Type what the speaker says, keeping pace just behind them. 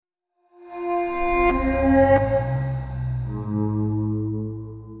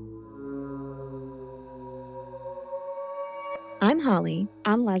Holly.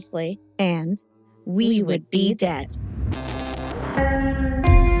 I'm Leslie. And we would be dead.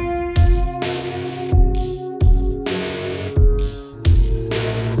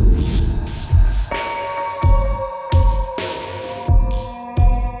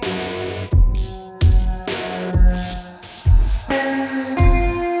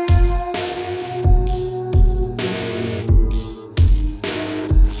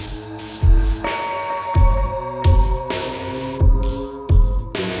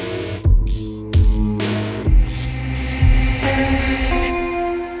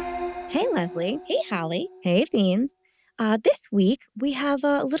 Hey, Leslie. Hey, Holly. Hey, Fiends. This week, we have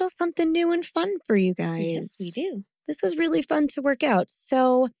a little something new and fun for you guys. Yes, we do. This was really fun to work out.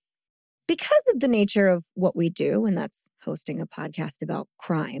 So, because of the nature of what we do, and that's hosting a podcast about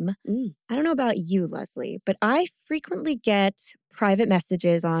crime, I don't know about you, Leslie, but I frequently get private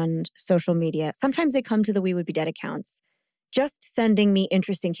messages on social media. Sometimes they come to the We Would Be Dead accounts, just sending me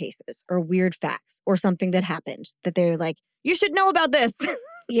interesting cases or weird facts or something that happened that they're like, you should know about this.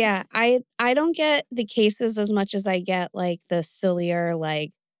 Yeah, I don't get the cases as much as I get like the sillier,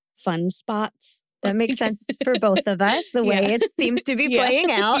 like fun spots. That makes sense for both of us, the way it seems to be playing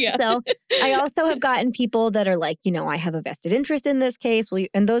out. Yeah. So I also have gotten people that are like, I have a vested interest in this case. Well,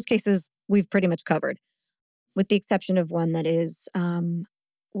 and those cases we've pretty much covered, with the exception of one that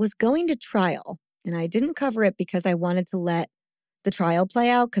was going to trial. And I didn't cover it because I wanted to let the trial play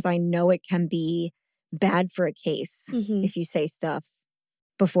out because I know it can be bad for a case if you say stuff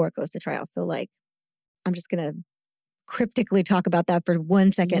before it goes to trial. So I'm just going to cryptically talk about that for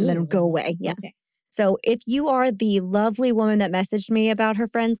 1 second and then go away. Yeah. Okay. So if you are the lovely woman that messaged me about her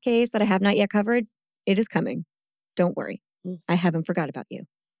friend's case that I have not yet covered, it is coming. Don't worry. I haven't forgot about you.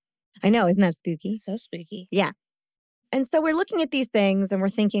 I know, isn't that spooky? So spooky. Yeah. And so we're looking at these things and we're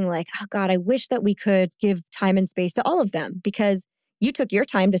thinking like, oh God, I wish that we could give time and space to all of them because you took your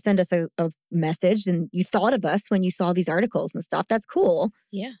time to send us a message and you thought of us when you saw these articles and stuff. That's cool.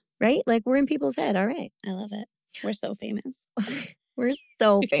 Yeah. Right? Like we're in people's head. All right. I love it. We're so famous. We're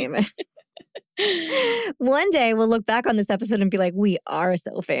so famous. One day we'll look back on this episode and be like, we are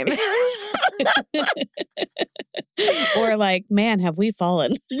so famous. Or like, man, have we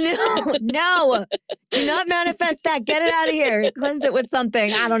fallen? No. Do not manifest that. Get it out of here. Cleanse it with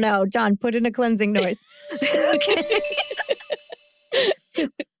something. I don't know. John, put in a cleansing noise. Okay.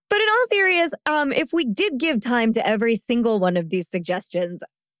 But in all seriousness, if we did give time to every single one of these suggestions,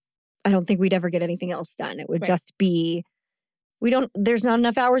 I don't think we'd ever get anything else done. It would just be, there's not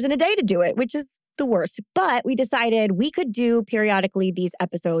enough hours in a day to do it, which is the worst. But we decided we could do periodically these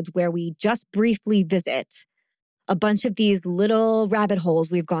episodes where we just briefly visit a bunch of these little rabbit holes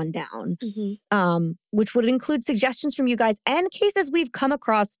we've gone down, which would include suggestions from you guys and cases we've come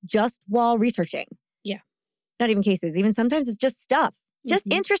across just while researching. Yeah. Not even cases. Even sometimes it's just stuff. Just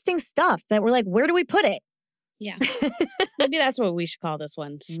interesting stuff that we're like, where do we put it? Yeah. Maybe that's what we should call this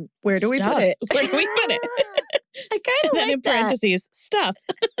one. Where do we put it? Where do we put it? I kind of like in parentheses, stuff.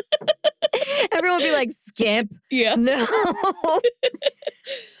 Everyone will be like, skip. Yeah. No.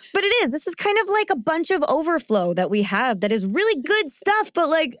 But it is. This is kind of like a bunch of overflow that we have that is really good stuff,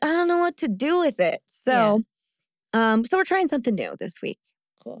 but I don't know what to do with it. So, so we're trying something new this week.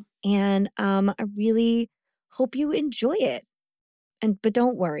 Cool. And I really hope you enjoy it. But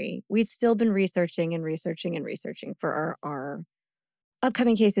don't worry, we've still been researching for our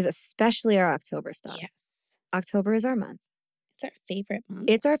upcoming cases, especially our October stuff. Yes. October is our month. It's our favorite month.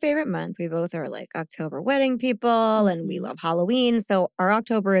 It's our favorite month. We both are like October wedding people and we love Halloween. So our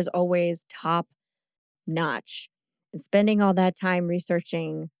October is always top notch. And spending all that time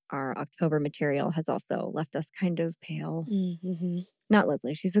researching our October material has also left us kind of pale. Not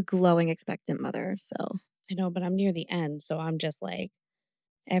Leslie. She's a glowing, expectant mother. So I know, but I'm near the end. So I'm just like,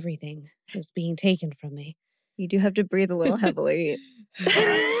 everything is being taken from me. You do have to breathe a little heavily.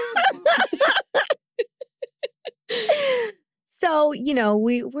 So,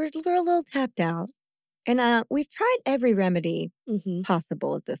 we're a little tapped out. And we've tried every remedy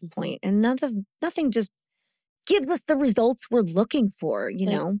possible at this point. And nothing just gives us the results we're looking for,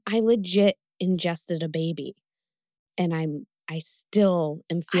 know? I legit ingested a baby. And I still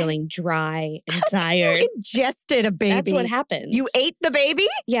am feeling dry and tired. You ingested a baby. That's what happened. You ate the baby?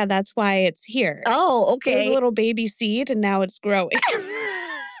 Yeah, that's why it's here. Oh, okay. There's a little baby seed and now it's growing.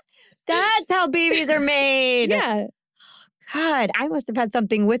 That's how babies are made. Yeah. God, I must have had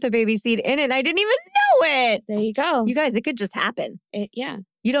something with a baby seed in it and I didn't even know it. There you go. You guys, it could just happen. Yeah.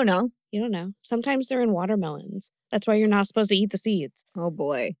 You don't know. You don't know. Sometimes they're in watermelons. That's why you're not supposed to eat the seeds. Oh,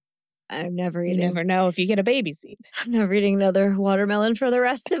 boy. I'm never You eating. never know if you get a baby seed. I'm never eating another watermelon for the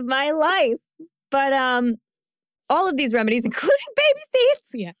rest of my life. But all of these remedies, including baby seats.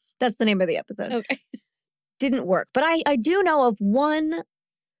 Yeah. That's the name of the episode. Okay. Didn't work. But I do know of one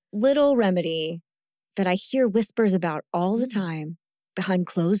little remedy that I hear whispers about all the time behind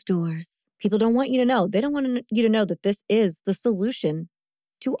closed doors. People don't want you to know. They don't want you to know that this is the solution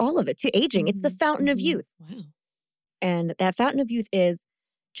to all of it, to aging. It's the fountain of youth. Wow. And that fountain of youth is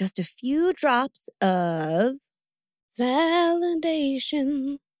just a few drops of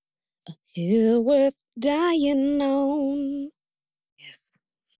validation, a hill worth dying on. Yes.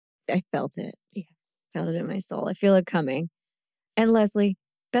 I felt it. Yeah. Felt it in my soul. I feel it coming. And Leslie,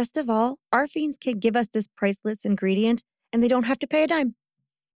 best of all, our fiends can give us this priceless ingredient and they don't have to pay a dime.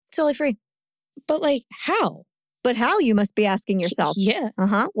 It's totally free. But like, how? But how, you must be asking yourself. Yeah.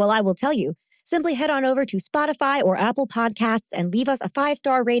 Well, I will tell you. Simply head on over to Spotify or Apple Podcasts and leave us a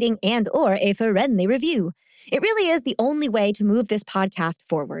 5-star rating and or a friendly review. It really is the only way to move this podcast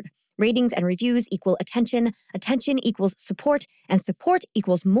forward. Ratings and reviews equal attention, attention equals support, and support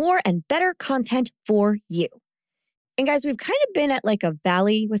equals more and better content for you. And guys, we've kind of been at like a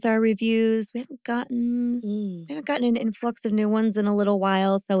valley with our reviews. We haven't gotten an influx of new ones in a little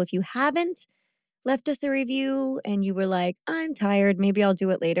while. So if you haven't left us a review and you were like, I'm tired, maybe I'll do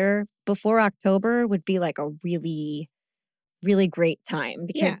it later, before October would be like a really, really great time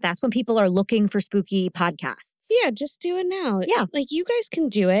because that's when people are looking for spooky podcasts. Yeah, just do it now. Yeah. Like you guys can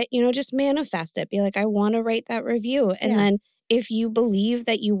do it, just manifest it. Be like, I want to write that review. And then if you believe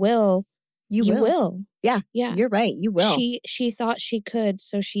that you will, you will. Yeah. Yeah. You're right. You will. She thought she could,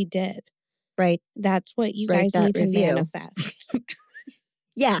 so she did. Right. That's what you Write guys need review. to manifest.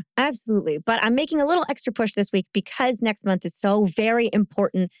 Yeah, absolutely. But I'm making a little extra push this week because next month is so very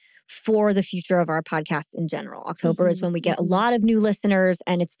important for the future of our podcast in general. October is when we get a lot of new listeners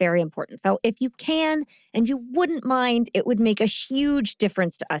and it's very important. So if you can and you wouldn't mind, it would make a huge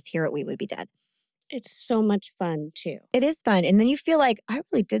difference to us here at We Would Be Dead. It's so much fun too. It is fun. And then you feel like I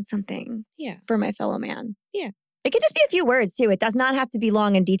really did something for my fellow man. Yeah. It could just be a few words too. It does not have to be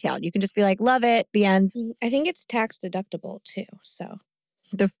long and detailed. You can just be like, love it, the end. I think it's tax deductible too. So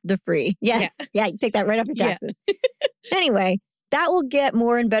the free. Yes. Yeah, you take that right off your taxes. Anyway, that will get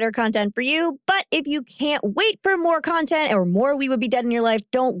more and better content for you. But if you can't wait for more content or more We Would Be Dead in your life,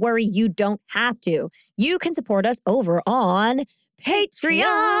 don't worry, you don't have to. You can support us over on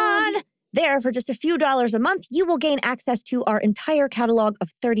Patreon. There, for just a few dollars a month, you will gain access to our entire catalog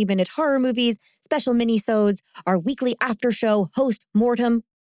of 30-minute horror movies, special mini-sodes, our weekly after show, Host Mortem,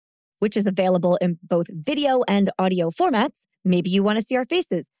 which is available in both video and audio formats. Maybe you want to see our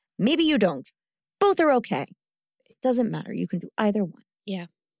faces. Maybe you don't. Both are okay. It doesn't matter. You can do either one. Yeah.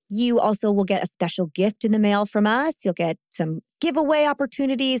 You also will get a special gift in the mail from us. You'll get some giveaway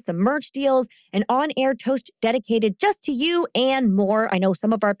opportunities, some merch deals, an on-air toast dedicated just to you, and more. I know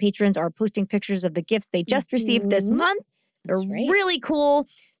some of our patrons are posting pictures of the gifts they just received this month. They're really cool.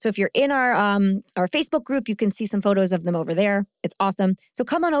 So if you're in our Facebook group, you can see some photos of them over there. It's awesome. So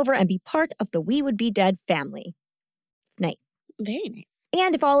come on over and be part of the We Would Be Dead family. It's nice. Very nice.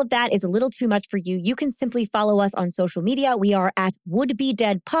 And if all of that is a little too much for you, you can simply follow us on social media. We are at Would Be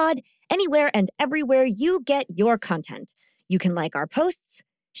Dead Pod, anywhere and everywhere you get your content. You can like our posts,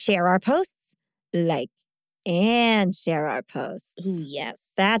 share our posts, like and share our posts. Ooh,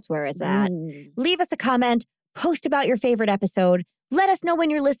 yes. That's where it's at. Leave us a comment, post about your favorite episode. Let us know when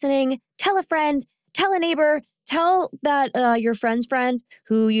you're listening. Tell a friend, tell a neighbor, tell that your friend's friend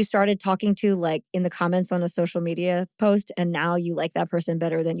who you started talking to like in the comments on a social media post, and now you like that person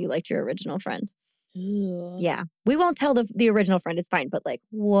better than you liked your original friend. Ooh. Yeah. We won't tell the original friend. It's fine. But like,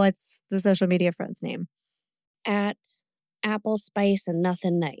 what's the social media friend's name? At Apple Spice and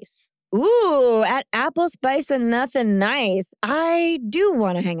Nothing Nice. Ooh, at Apple Spice and Nothing Nice. I do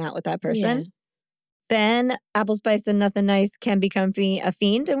want to hang out with that person. Yeah. Then Apple Spice and Nothing Nice can become a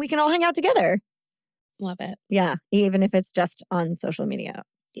fiend and we can all hang out together. Love it. Yeah, even if it's just on social media.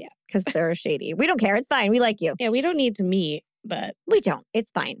 Yeah. Because they're shady. We don't care. It's fine. We like you. Yeah, we don't need to meet, but... We don't.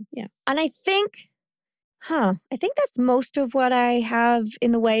 It's fine. Yeah. And I think that's most of what I have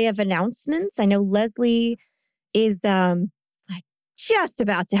in the way of announcements. I know Leslie is like just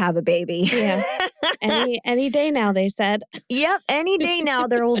about to have a baby. Yeah. Any day now, they said. Yep. Any day now,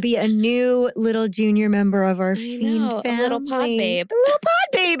 there will be a new little junior member of our fiend family. A little pod babe. A little pod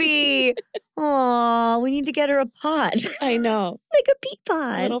baby. Aw, we need to get her a pod. I know. Like a pea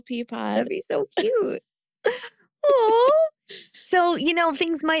pod. A little pea pod. That'd be so cute. Aw. So,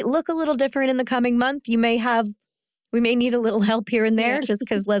 things might look a little different in the coming month. We may need a little help here and there just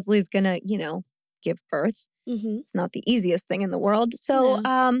because Leslie's going to, give birth. It's not the easiest thing in the world. So,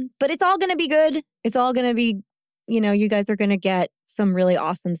 but it's all going to be good. It's all going to be, you guys are going to get some really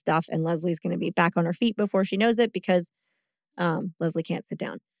awesome stuff, and Leslie's going to be back on her feet before she knows it because Leslie can't sit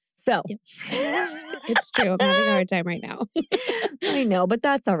down. So it's true. I'm having a hard time right now. I know, but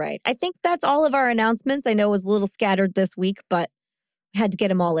that's all right. I think that's all of our announcements. I know it was a little scattered this week, but I had to get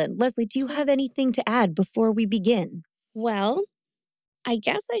them all in. Leslie, do you have anything to add before we begin? Well, I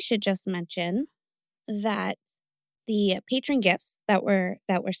guess I should just mention that the patron gifts that were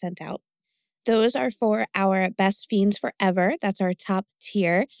sent out, those are for our Best Fiends Forever. That's our top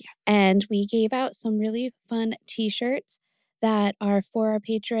tier. Yes. And we gave out some really fun t-shirts that are for our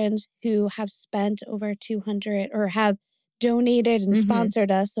patrons who have spent over $200 or have donated and sponsored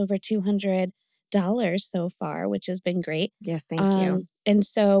us over $200 so far, which has been great. Yes, thank you. And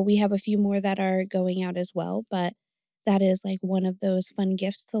so we have a few more that are going out as well, but that is like one of those fun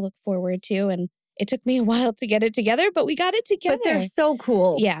gifts to look forward to. And it took me a while to get it together, but we got it together. But they're so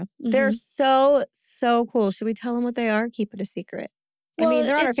cool. Yeah. They're so cool. Should we tell them what they are? Keep it a secret. Well, I mean,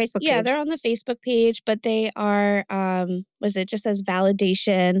 they're on our Facebook page. Yeah, they're on the Facebook page, but they are, it just says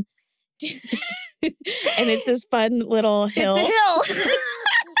validation. And it's this fun little hill. It's a hill.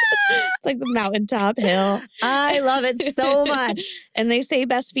 It's like the mountaintop hill. I love it so much. And they say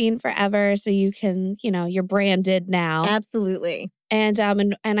Best Fiend Forever, so you can, you're branded now. Absolutely. And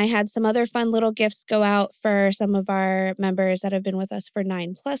I had some other fun little gifts go out for some of our members that have been with us for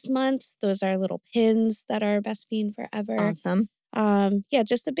 9+ months. Those are little pins that are Best Fiend Forever. Awesome. Yeah,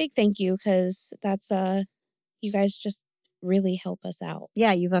 just a big thank you because that's you guys just really help us out.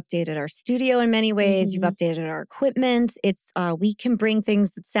 Yeah, you've updated our studio in many ways. You've updated our equipment. It's we can bring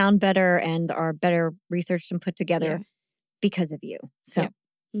things that sound better and are better researched and put together because of you. So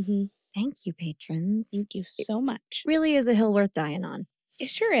thank you, patrons. Thank you so much. It really is a hill worth dying on. It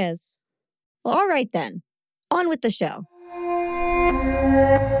sure is. Well, all right then. On with the show.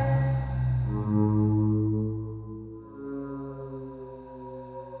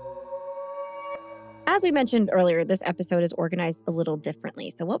 As we mentioned earlier, this episode is organized a little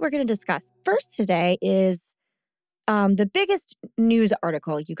differently. So what we're going to discuss first today is the biggest news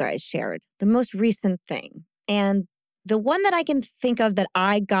article you guys shared, the most recent thing. And the one that I can think of that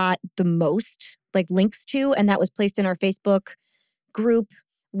I got the most links to, and that was placed in our Facebook group,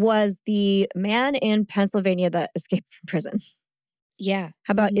 was the man in Pennsylvania that escaped from prison. Yeah.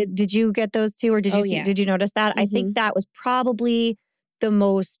 How about it? Did you get those too? Or did you did you notice that? I think that was probably the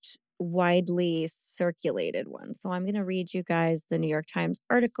most widely circulated one. So I'm going to read you guys the New York Times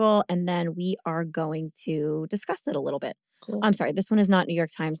article, and then we are going to discuss it a little bit. Cool. I'm sorry, this one is not New York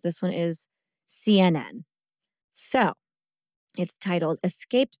Times. This one is CNN. So it's titled,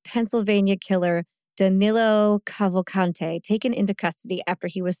 Escaped Pennsylvania Killer Danilo Cavalcante Taken into Custody After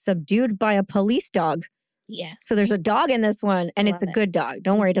He Was Subdued by a Police Dog. Yes. So there's a dog in this one, and it's a good dog.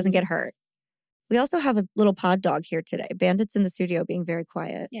 Don't worry, it doesn't get hurt. We also have a little pod dog here today. Bandit's in the studio being very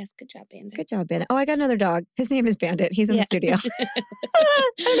quiet. Yes, good job, Bandit. Good job, Bandit. Oh, I got another dog. His name is Bandit. He's in the studio. I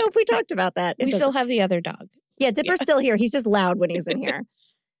don't know if we talked about that. We still have the other dog. Yeah, Dipper's still here. He's just loud when he's in here.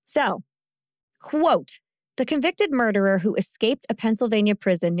 So, quote, the convicted murderer who escaped a Pennsylvania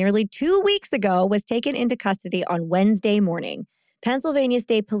prison nearly 2 weeks ago was taken into custody on Wednesday morning. Pennsylvania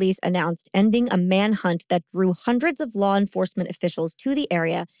State Police announced ending a manhunt that drew hundreds of law enforcement officials to the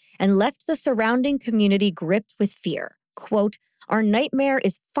area and left the surrounding community gripped with fear. Quote, our nightmare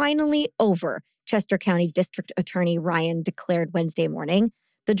is finally over, Chester County District Attorney Ryan declared Wednesday morning.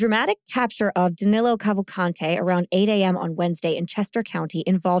 The dramatic capture of Danilo Cavalcante around 8 a.m. on Wednesday in Chester County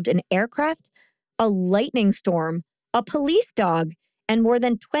involved an aircraft, a lightning storm, a police dog, and more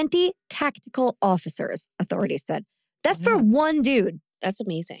than 20 tactical officers, authorities said. That's for one dude. That's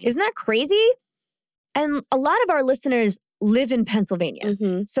amazing. Isn't that crazy? And a lot of our listeners live in Pennsylvania.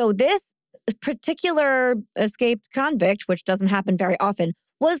 So this particular escaped convict, which doesn't happen very often,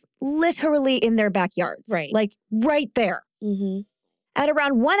 was literally in their backyards. Right. Like right there. At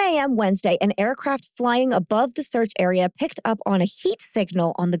around 1 a.m. Wednesday, an aircraft flying above the search area picked up on a heat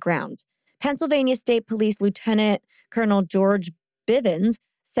signal on the ground. Pennsylvania State Police Lieutenant Colonel George Bivens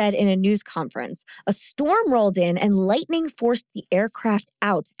said in a news conference, a storm rolled in and lightning forced the aircraft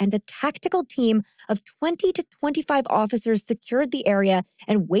out, and a tactical team of 20 to 25 officers secured the area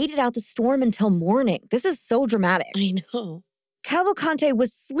and waited out the storm until morning. This is so dramatic. I know. Cavalcante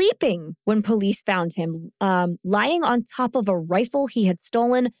was sleeping when police found him, lying on top of a rifle he had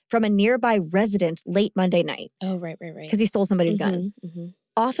stolen from a nearby resident late Monday night. Oh, right. Because he stole somebody's gun.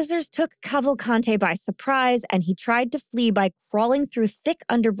 Officers took Cavalcante by surprise, and he tried to flee by crawling through thick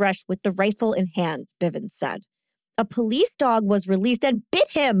underbrush with the rifle in hand, Bivens said. A police dog was released and bit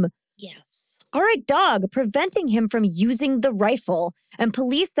him. Yes. All right, dog, preventing him from using the rifle. And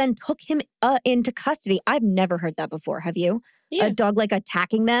police then took him into custody. I've never heard that before. Have you? Yeah. A dog like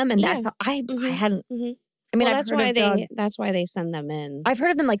attacking them, and that's how I hadn't. I mean, that's why they send them in. I've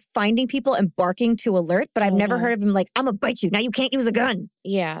heard of them like finding people and barking to alert, but I've never heard of him like, I'm gonna bite you. Now you can't use a gun.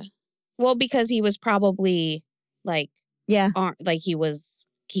 Yeah. Well, because he was probably like, he was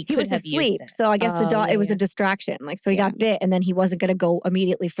asleep. So I guess the dog, it was a distraction. Like, so he got bit and then he wasn't going to go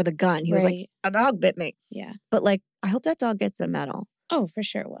immediately for the gun. He was like, a dog bit me. Yeah. But like, I hope that dog gets a medal. Oh, for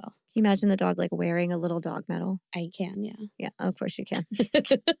sure will. Can you imagine the dog like wearing a little dog medal? I can, yeah. Yeah, of course you can.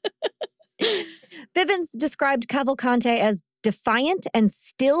 Bivens described Cavalcante as defiant and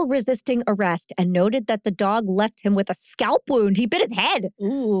still resisting arrest and noted that the dog left him with a scalp wound. He bit his head.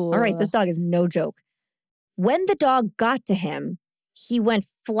 Ooh. All right, this dog is no joke. When the dog got to him, he went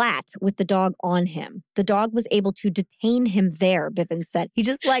flat with the dog on him. The dog was able to detain him there, Bivens said. He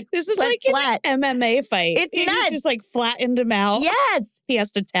just this is went like flat. An MMA fight. It's nuts. He's just like flattened him out. Yes. He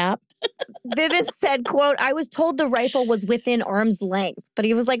has to tap. Bivens said, quote, I was told the rifle was within arm's length, but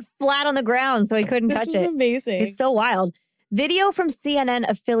he was like flat on the ground, so he couldn't touch it. This is amazing. It's so wild. Video from CNN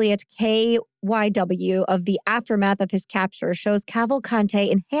affiliate KYW of the aftermath of his capture shows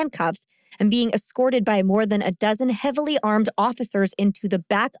Cavalcante in handcuffs and being escorted by more than a dozen heavily armed officers into the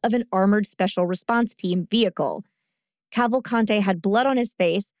back of an armored special response team vehicle. Cavalcante had blood on his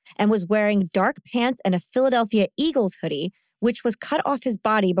face and was wearing dark pants and a Philadelphia Eagles hoodie, which was cut off his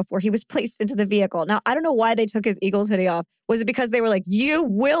body before he was placed into the vehicle. Now, I don't know why they took his Eagles hoodie off. Was it because they were like, you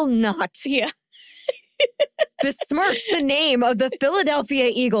will not besmirch the name of the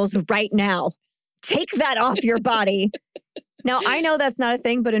Philadelphia Eagles right now? Take that off your body. Now, I know that's not a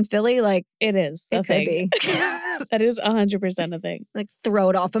thing, but in Philly, like... It is a thing. Could be. That is 100% a thing. Like, throw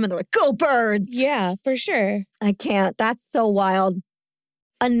it off them and they're like, go birds! Yeah, for sure. I can't. That's so wild.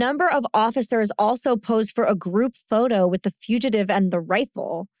 A number of officers also posed for a group photo with the fugitive and the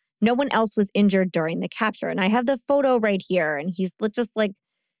rifle. No one else was injured during the capture. And I have the photo right here, and he's just like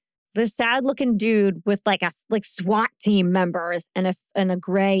this sad-looking dude with like SWAT team members and a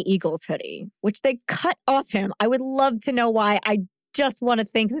gray Eagles hoodie, which they cut off him. I would love to know why. I just want to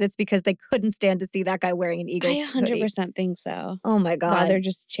think that it's because they couldn't stand to see that guy wearing an Eagles hoodie. I 100% think so. Oh my God. While they're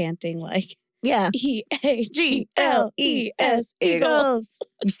just chanting like, E-A-G-L-E-S, Eagles.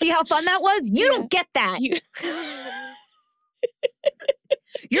 You see how fun that was? You don't get that.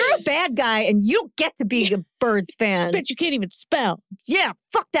 You're a bad guy and you don't get to be a Birds fan. I bet you can't even spell. Yeah,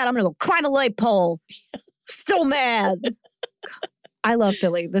 fuck that. I'm going to go climb a light pole. So mad. I love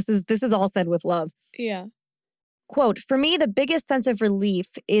Philly. This is all said with love. Yeah. Quote, for me, the biggest sense of relief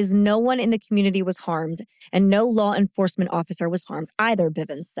is no one in the community was harmed and no law enforcement officer was harmed either,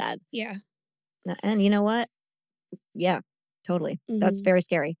 Bivens said. Yeah. And you know what? Yeah, totally. That's very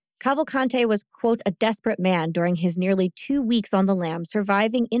scary. Cavalcante was, quote, a desperate man during his nearly 2 weeks on the lam,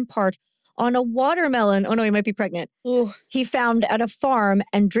 surviving in part on a watermelon. Oh no, he might be pregnant. Ooh. He found at a farm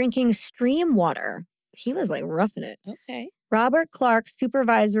and drinking stream water. He was like roughing it. Okay. Robert Clark,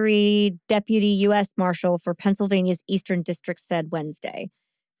 Supervisory Deputy U.S. Marshal for Pennsylvania's Eastern District, said Wednesday.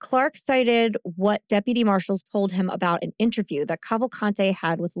 Clark cited what deputy marshals told him about an interview that Cavalcante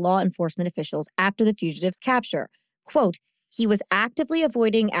had with law enforcement officials after the fugitive's capture. Quote, he was actively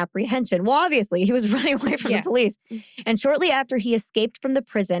avoiding apprehension. Well, obviously, he was running away from the police. And shortly after he escaped from the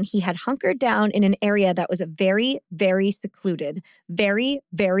prison, he had hunkered down in an area that was very, very secluded, very,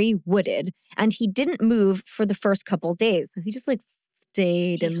 very wooded. And he didn't move for the first couple days. So he just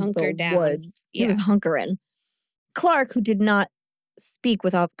stayed in the woods. Yeah. He was hunkering. Clark, who did not speak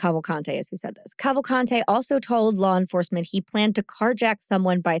with Cavalcante, is who said this. Cavalcante also told law enforcement he planned to carjack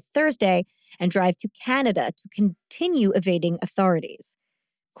someone by Thursday and drive to Canada to continue evading authorities.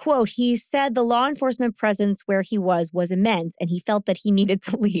 Quote, he said the law enforcement presence where he was immense and he felt that he needed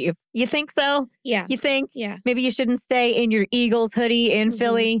to leave. You think so? Yeah. You think? Yeah. Maybe you shouldn't stay in your Eagles hoodie in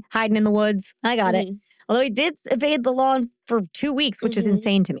Philly, hiding in the woods. I got it. Although he did evade the law for 2 weeks, which is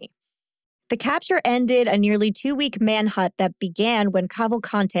insane to me. The capture ended a nearly 2-week manhunt that began when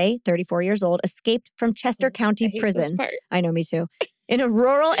Cavalcante, 34 years old, escaped from Chester County Prison. I know, me too. In a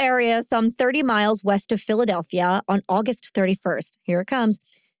rural area some 30 miles west of Philadelphia on August 31st. Here it comes.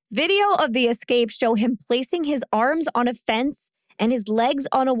 Video of the escape show him placing his arms on a fence and his legs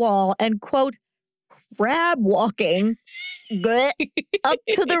on a wall and, quote, crab walking up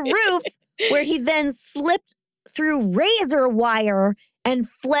to the roof where he then slipped through razor wire and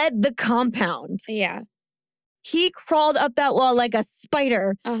fled the compound. Yeah. He crawled up that wall like a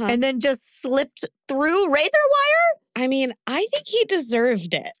spider and then just slipped through razor wire? I mean, I think he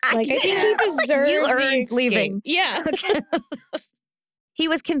deserved it. I think he deserved you earned leaving. Yeah. He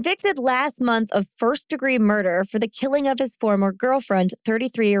was convicted last month of first-degree murder for the killing of his former girlfriend,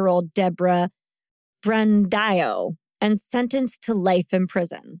 33-year-old Deborah Brandaio, and sentenced to life in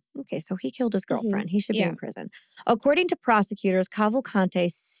prison. Okay, so he killed his girlfriend. He should be in prison. According to prosecutors,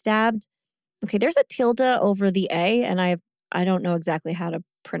 Cavalcante stabbed... Okay, there's a tilde over the A, and I don't know exactly how to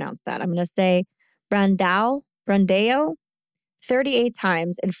pronounce that. I'm going to say Brandaio, 38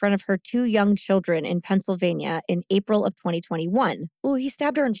 times in front of her two young children in Pennsylvania in April of 2021. Oh, he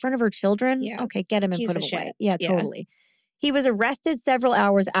stabbed her in front of her children? Yeah. Okay, get him and Piece put him of away. shit. Yeah, totally. He was arrested several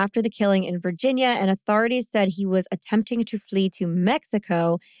hours after the killing in Virginia, and authorities said he was attempting to flee to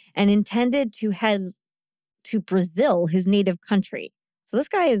Mexico and intended to head to Brazil, his native country. So this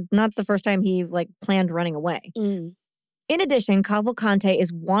guy is not the first time he planned running away. Mm. In addition, Cavalcante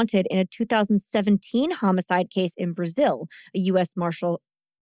is wanted in a 2017 homicide case in Brazil, a U.S. Marshal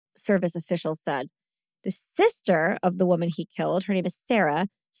Service official said. The sister of the woman he killed, her name is Sarah,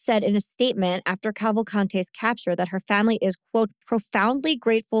 said in a statement after Cavalcante's capture that her family is, quote, profoundly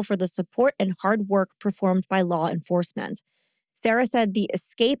grateful for the support and hard work performed by law enforcement. Sarah said the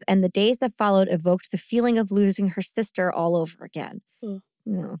escape and the days that followed evoked the feeling of losing her sister all over again.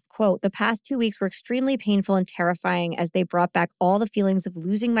 Quote, the past 2 weeks were extremely painful and terrifying as they brought back all the feelings of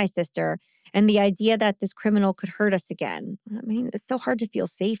losing my sister and the idea that this criminal could hurt us again. I mean, it's so hard to feel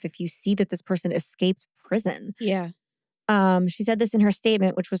safe if you see that this person escaped prison. Yeah. She said this in her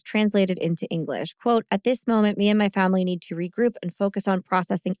statement, which was translated into English. Quote, at this moment, me and my family need to regroup and focus on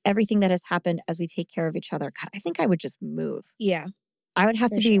processing everything that has happened as we take care of each other. God, I think I would just move. Yeah. I would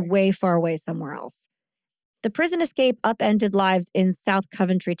have to be way far away somewhere else. The prison escape upended lives in South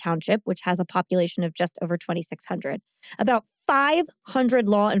Coventry Township, which has a population of just over 2,600. About 500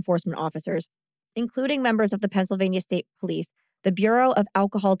 law enforcement officers, including members of the Pennsylvania State Police, the Bureau of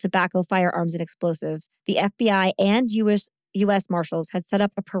Alcohol, Tobacco, Firearms, and Explosives, the FBI, and U.S. Marshals had set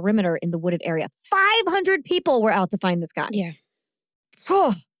up a perimeter in the wooded area. 500 people were out to find this guy. Yeah.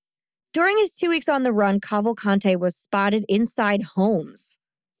 Oh. During his 2 weeks on the run, Cavalcante was spotted inside homes.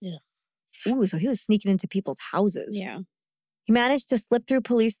 Ugh. Ooh, so he was sneaking into people's houses. Yeah. He managed to slip through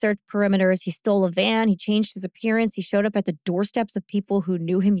police search perimeters. He stole a van. He changed his appearance. He showed up at the doorsteps of people who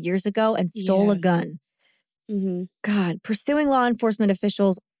knew him years ago and stole a gun. Mm-hmm. God, pursuing law enforcement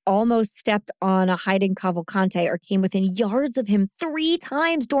officials almost stepped on a hiding Cavalcante or came within yards of him 3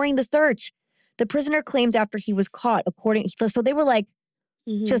 times during the search. The prisoner claimed after he was caught, so they were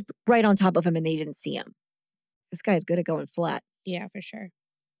just right on top of him and they didn't see him. This guy is good at going flat. Yeah, for sure.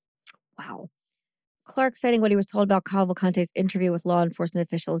 Wow. Clark, citing what he was told about Cavalcante's interview with law enforcement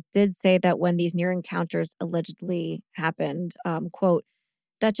officials, did say that when these near encounters allegedly happened, quote,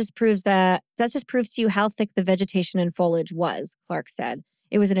 that just proves to you how thick the vegetation and foliage was, Clark said.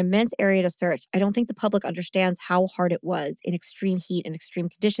 It was an immense area to search. I don't think the public understands how hard it was in extreme heat and extreme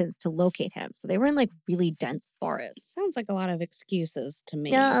conditions to locate him. So they were in really dense forest. Sounds like a lot of excuses to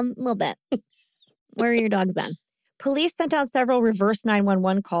me. Yeah, a little bit. Where are your dogs then? Police sent out several reverse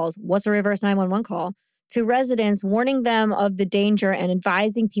 911 calls. What's a reverse 911 call? To residents, warning them of the danger and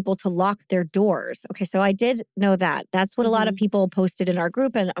advising people to lock their doors. Okay, so I did know that. That's what a lot of people posted in our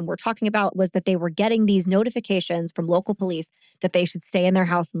group and we're talking about was that they were getting these notifications from local police that they should stay in their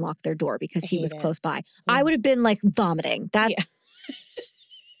house and lock their door because he was close by. I would have been vomiting. That's... Yeah.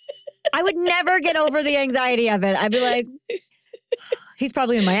 I would never get over the anxiety of it. I'd be like... He's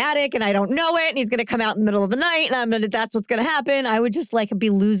probably in my attic and I don't know it and he's going to come out in the middle of the night and that's what's going to happen. I would just be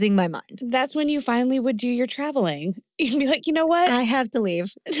losing my mind. That's when you finally would do your traveling. You'd be like, you know what? I have to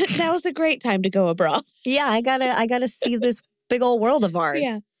leave. That was a great time to go abroad. Yeah, I gotta see this big old world of ours.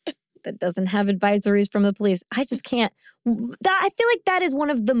 Yeah. That doesn't have advisories from the police. I just can't. I feel like that is one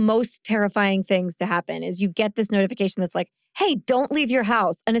of the most terrifying things to happen is you get this notification that's hey, don't leave your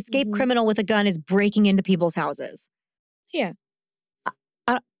house. An escaped criminal with a gun is breaking into people's houses. Yeah.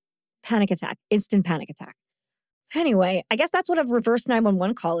 Panic attack, instant panic attack. Anyway, I guess that's what a reverse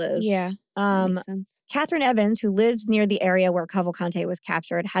 911 call is. Yeah, that makes sense. Catherine Evans, who lives near the area where Cavalcante was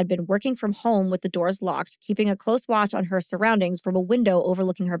captured, had been working from home with the doors locked, keeping a close watch on her surroundings from a window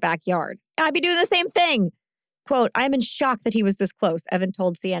overlooking her backyard. I'd be doing the same thing. Quote, I'm in shock that he was this close, Evan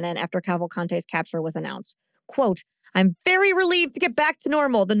told CNN after Cavalcante's capture was announced. Quote, I'm very relieved to get back to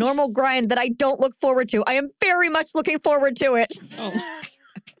normal, the normal grind that I don't look forward to. I am very much looking forward to it. Oh.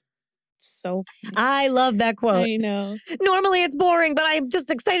 So funny. I love that quote. I know. Normally it's boring, but I'm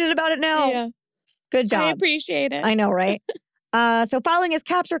just excited about it now. Yeah. Good job. I appreciate it. I know, right? So following his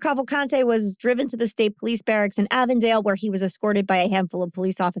capture, Cavalcante was driven to the state police barracks in Avondale, where he was escorted by a handful of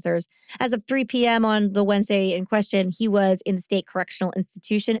police officers. As of 3 p.m. on the Wednesday in question, he was in the State Correctional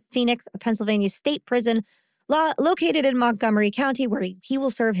Institution, Phoenix, a Pennsylvania state prison, Located in Montgomery County, where he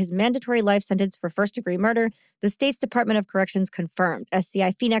will serve his mandatory life sentence for first-degree murder, the state's Department of Corrections confirmed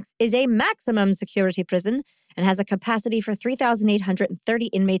SCI Phoenix is a maximum security prison and has a capacity for 3,830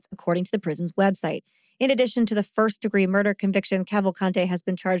 inmates, according to the prison's website. In addition to the first-degree murder conviction, Cavalcante has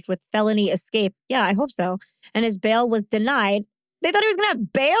been charged with felony escape. Yeah, I hope so. And his bail was denied. They thought he was going to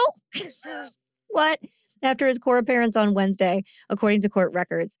have bail? What? After his court appearance on Wednesday, according to court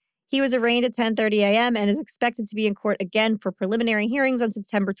records. He was arraigned at 10:30 a.m. and is expected to be in court again for preliminary hearings on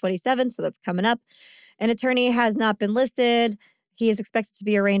September 27th, so that's coming up. An attorney has not been listed. He is expected to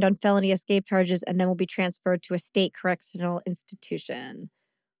be arraigned on felony escape charges and then will be transferred to a state correctional institution.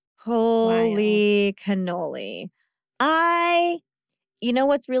 Holy cannoli. You know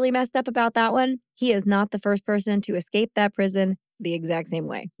what's really messed up about that one? He is not the first person to escape that prison the exact same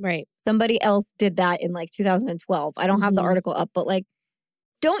way. Right. Somebody else did that in like 2012. I don't have the article up, but like,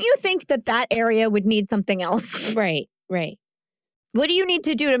 don't you think that area would need something else? Right. What do you need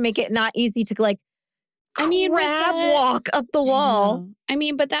to do to make it not easy to like crab that, walk up the wall? I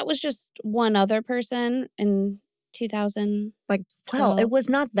mean, but that was just one other person in 2000. Like, well, it was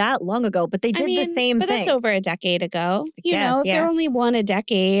not that long ago, but they did the same thing. But that's over a decade ago. If they're only one a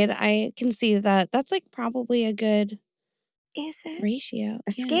decade, I can see that that's like probably a good ratio.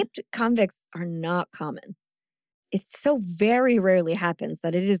 Escaped convicts are not common. It so very rarely happens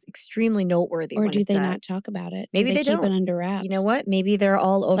that it is extremely noteworthy. Or do they not talk about it? Maybe they keep don't. it under wraps. You know what? Maybe they're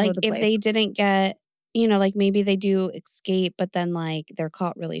all over like the place. If they didn't get, like maybe they do escape, but then like they're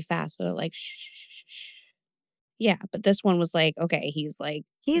caught really fast. So they're like, shh. Yeah, but this one was like, okay, he's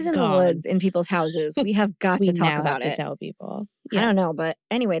in the woods in people's houses. We have got to talk about it. We have to tell people. Yeah. I don't know, but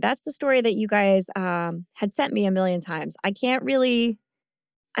anyway, that's the story that you guys had sent me a million times. I can't really.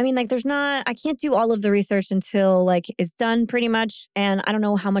 I mean, like, I can't do all of the research until, like, it's done pretty much. And I don't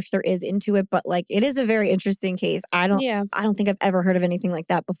know how much there is into it, but, like, it is a very interesting case. I don't think I've ever heard of anything like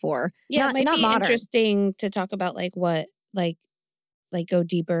that before. Yeah, it might be modern. Interesting to talk about, like, what, like go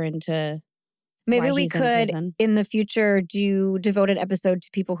deeper into maybe we could, in the future, do devoted episode to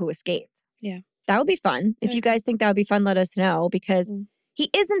people who escaped. Yeah. That would be fun. If you guys think that would be fun, let us know. Because he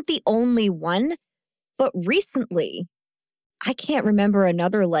isn't the only one. But recently, I can't remember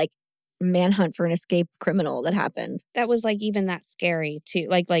another, like, manhunt for an escaped criminal that happened. That was, like, even that scary, too.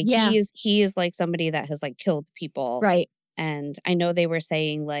 He is, like, somebody that has, like, killed people. Right. And I know they were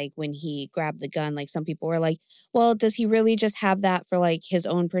saying, like, when he grabbed the gun, like, some people were like, well, does he really just have that for, like, his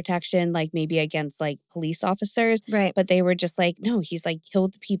own protection, like, maybe against, like, police officers? Right. But they were just like, no, he's, like,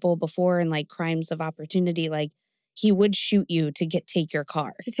 killed people before in, like, crimes of opportunity, like, he would shoot you to take your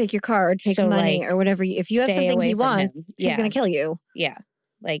car. To take your car or take money, like, or whatever. If you have something he wants, he's going to kill you. Yeah.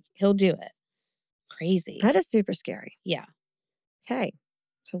 Like, he'll do it. Crazy. That is super scary. Yeah. Okay.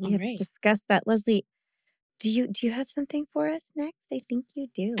 So we have discussed that. Leslie, do you have something for us next? I think you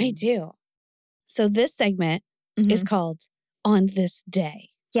do. I do. So this segment is called On This Day.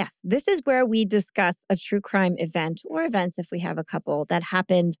 Yes. This is where we discuss a true crime event or events, if we have a couple, that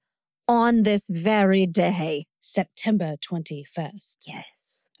happened on this very day. September 21st.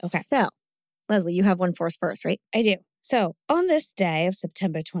 Yes. Okay. So, Leslie, you have one for us first, right? I do. So, on this day of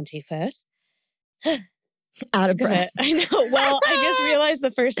September 21st, out of breath. I know. Well, I just realized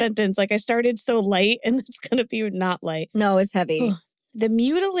the first sentence, like I started so light and it's going to be not light. No, it's heavy. The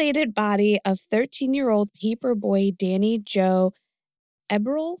mutilated body of 13-year-old paperboy Danny Joe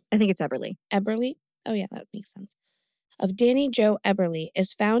Eberle? I think it's Eberle. Eberle? Oh, yeah, that makes sense. Of Danny Joe Eberle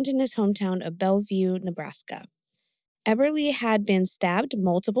is found in his hometown of Bellevue, Nebraska. Eberle had been stabbed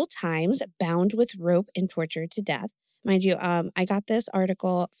multiple times, bound with rope, and tortured to death. Mind you, I got this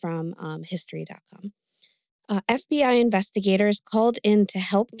article from history.com. FBI investigators called in to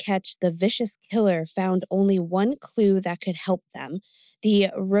help catch the vicious killer found only one clue that could help them. The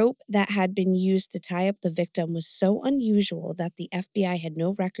rope that had been used to tie up the victim was so unusual that the FBI had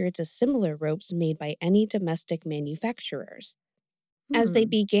no records of similar ropes made by any domestic manufacturers. As they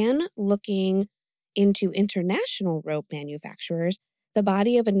began looking into international rope manufacturers, the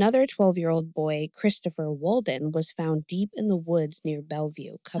body of another 12-year-old boy, Christopher Walden, was found deep in the woods near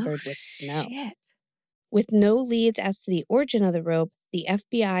Bellevue, covered with snow. Shit. With no leads as to the origin of the rope, the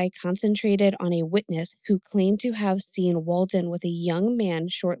FBI concentrated on a witness who claimed to have seen Walden with a young man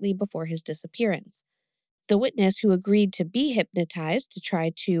shortly before his disappearance. The witness, who agreed to be hypnotized to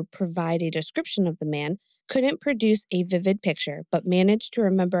try to provide a description of the man, couldn't produce a vivid picture, but managed to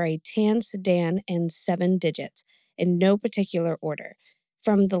remember a tan sedan and 7 digits, in no particular order,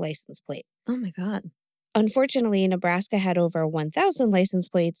 from the license plate. Oh my God. Unfortunately, Nebraska had over 1,000 license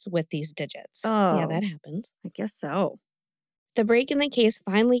plates with these digits. Oh. Yeah, that happens. I guess so. The break in the case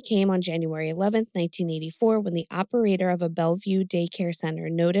finally came on January 11th, 1984, when the operator of a Bellevue daycare center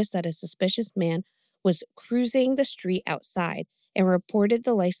noticed that a suspicious man was cruising the street outside and reported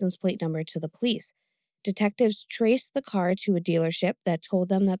the license plate number to the police. Detectives traced the car to a dealership that told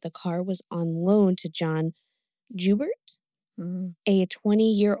them that the car was on loan to John Joubert, a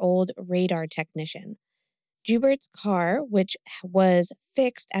 20-year-old radar technician. Joubert's car, which was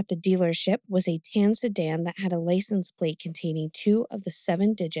fixed at the dealership, was a tan sedan that had a license plate containing 2 of the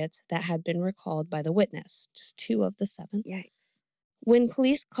 7 digits that had been recalled by the witness. Just 2 of the 7. Yikes. When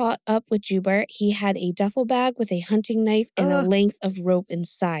police caught up with Joubert, he had a duffel bag with a hunting knife and a length of rope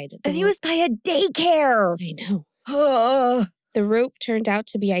inside. And he was by a daycare. I know. The rope turned out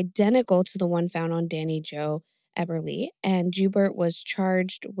to be identical to the one found on Danny Joe Eberly, and Joubert was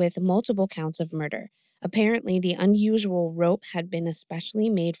charged with multiple counts of murder. Apparently, the unusual rope had been especially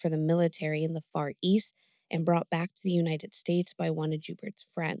made for the military in the Far East and brought back to the United States by one of Joubert's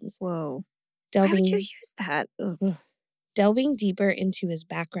friends. Whoa. Why would you use that? Delving deeper into his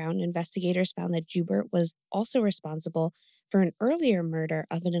background, investigators found that Joubert was also responsible for an earlier murder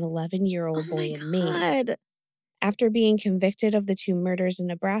of an 11-year-old boy in Maine. After being convicted of the 2 murders in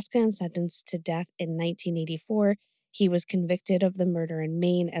Nebraska and sentenced to death in 1984, he was convicted of the murder in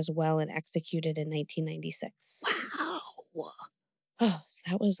Maine as well and executed in 1996. Wow. Oh, so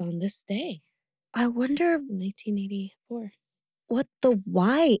that was on this day. I wonder 1984. What the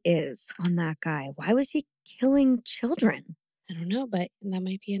why is on that guy. Why was he killing children? I don't know, but that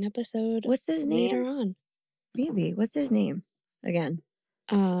might be an episode. What's his later name? On. Maybe. What's his name again?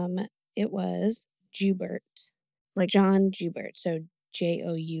 It was Joubert. Like John Joubert. So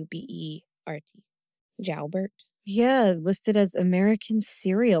Joubert. Joubert. Yeah, listed as American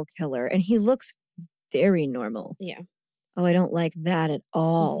serial killer. And he looks very normal. Yeah. Oh, I don't like that at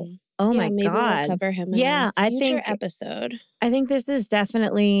all. Mm-hmm. Oh my maybe God. We'll cover him in a future episode. I think this is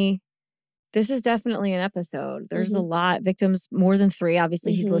definitely an episode. There's a lot. Victims, more than 3.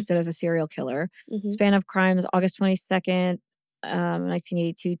 Obviously, he's listed as a serial killer. Span of crimes, August 22nd,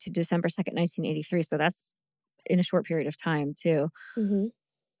 1982 to December 2nd, 1983. So that's in a short period of time, too.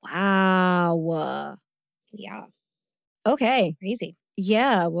 Wow. Yeah. Okay. Crazy.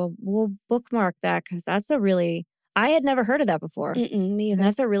 Yeah. Well, we'll bookmark that because that's I had never heard of that before. Me either. And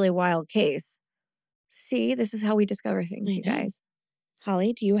that's a really wild case. See, this is how we discover things, you guys.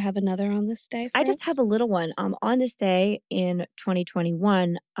 Holly, do you have another on this day? I just have a little one. On this day in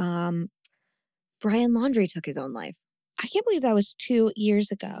 2021, Brian Laundrie took his own life. I can't believe that was 2 years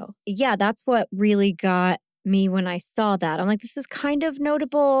ago. Yeah, that's what really got me when I saw that. I'm like, this is kind of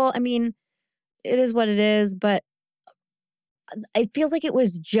notable. I mean, it is what it is, but it feels like it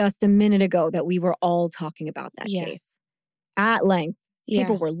was just a minute ago that we were all talking about that case at length.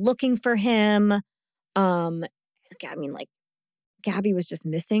 People were looking for him. I mean, like, Gabby was just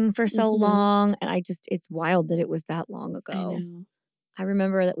missing for so long. And it's wild that it was that long ago. I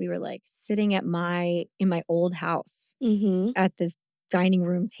remember that we were like sitting in my old house at this dining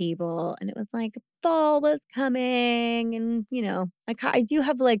room table. And it was like fall was coming. And, I do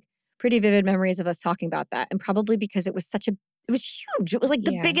have like pretty vivid memories of us talking about that. And probably because it was huge. It was like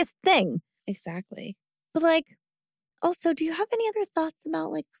the biggest thing. Exactly. But like, also, do you have any other thoughts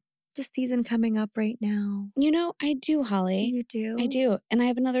about like the season coming up right now? I do, Holly. You do? I do. And I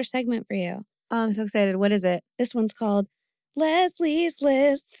have another segment for you. Oh, I'm so excited. What is it? This one's called Leslie's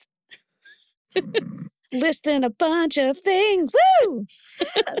List. Listing a bunch of things. Woo!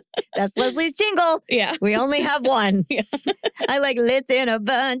 That's Leslie's jingle. Yeah. We only have one. Yeah. I like listing a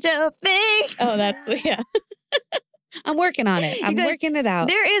bunch of things. Oh, yeah. I'm working on it. I'm working it out.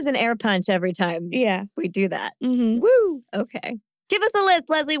 There is an air punch every time we do that. Woo! Okay. Give us a list,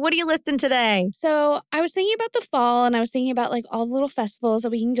 Leslie. What are you listing today? So I was thinking about the fall, and I was thinking about like all the little festivals that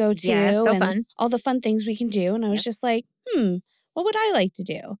we can go to. Yeah, so and fun. All the fun things we can do. And I was just like, what would I like to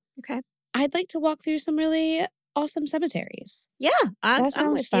do? Okay. I'd like to walk through some really awesome cemeteries. Yeah. That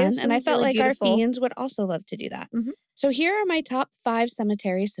sounds fun. And I felt really like beautiful. Our fiends would also love to do that. So here are my top 5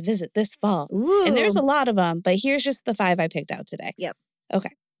 cemeteries to visit this fall. Ooh. And there's a lot of them, but here's just the 5 I picked out today. Yep.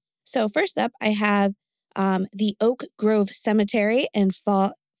 Okay. So first up, I have the Oak Grove Cemetery in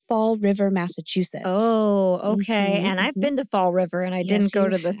Fall River, Massachusetts. Oh, okay. And I've been to Fall River and I didn't go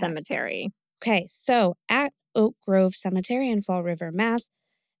to the cemetery. Okay. So at Oak Grove Cemetery in Fall River, Mass,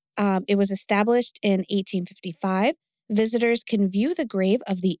 it was established in 1855. Visitors can view the grave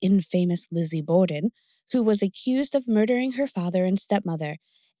of the infamous Lizzie Borden, who was accused of murdering her father and stepmother,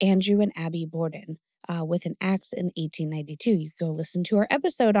 Andrew and Abby Borden, with an axe in 1892. You can go listen to our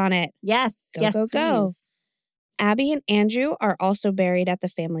episode on it. Yes. Go. Abby and Andrew are also buried at the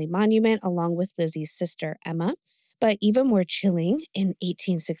family monument along with Lizzie's sister, Emma. But even more chilling, in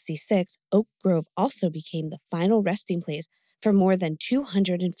 1866, Oak Grove also became the final resting place for more than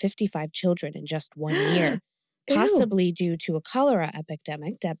 255 children in just 1 year, Ew. possibly due to a cholera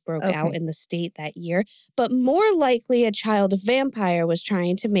epidemic that broke out Okay. in the state that year. But more likely, a child vampire was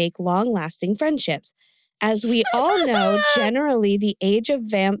trying to make long-lasting friendships. As we all know, generally the age of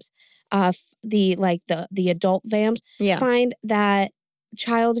vamps, the adult vamps, Yeah. find that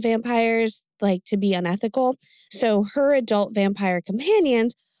child vampires like to be unethical. So her adult vampire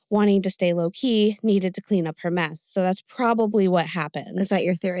companions, wanting to stay low key, needed to clean up her mess. So that's probably what happened. Is that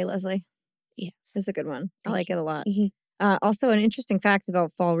your theory, Leslie? Yes. It's a good one. I Thank like it a lot. Mhm. Also, an interesting fact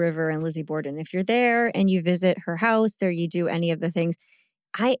about Fall River and Lizzie Borden. If you're there and you visit her house or you do any of the things,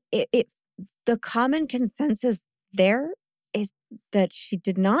 the common consensus there is that she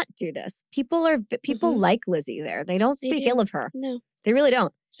did not do this. People Mhm. like Lizzie there. They don't They speak do. ill of her. No. They really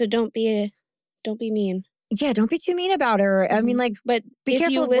don't. So don't be mean. Yeah, don't be too mean about her. I mean, like, But be if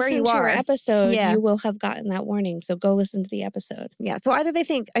careful you of where listen you to her are. episode, Yeah. you will have gotten that warning. So go listen to the episode. Yeah. So either they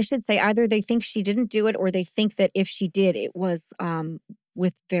think she didn't do it, or they think that if she did, it was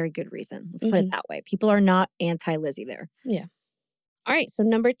with very good reason. Let's put it that way. People are not anti-Lizzie there. Yeah. All right. So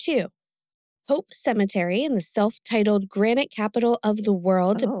number 2, Hope Cemetery in the self-titled granite capital of the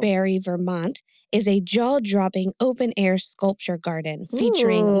world, Oh. Barrie, Vermont, is a jaw-dropping open-air sculpture garden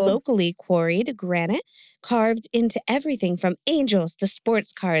featuring Ooh. locally quarried granite carved into everything from angels to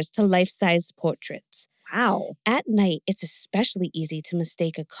sports cars to life-size portraits. Wow. At night, it's especially easy to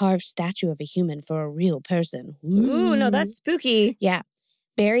mistake a carved statue of a human for a real person. Ooh, no, that's spooky. Yeah.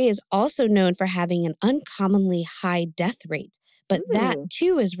 Barrie is also known for having an uncommonly high death rate, but that Ooh.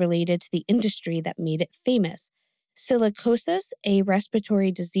 too is related to the industry that made it famous. Silicosis, a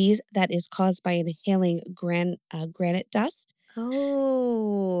respiratory disease that is caused by inhaling granite dust.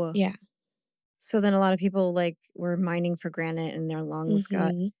 Oh. Yeah. So then a lot of people were mining for granite and their lungs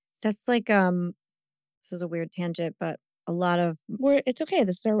got. Mhm. That's like this is a weird tangent, but a lot of It's okay.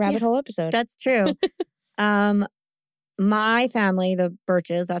 This is our rabbit hole episode. that's true. My family, the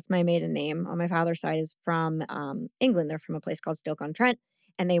Birches, that's my maiden name on my father's side, is from England. They're from a place called Stoke-on-Trent,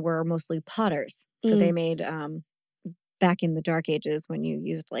 and they were mostly potters. So they made back in the dark ages when you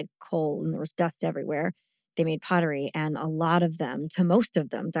used like coal and there was dust everywhere, they made pottery, and a lot of them, to most of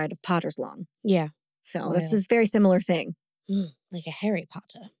them, died of potter's lung. Yeah. So that's this very similar thing. Like a Harry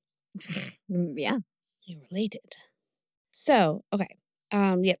Potter. Yeah. You're related. So, okay.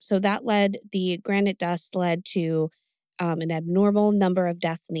 So that the granite dust led to an abnormal number of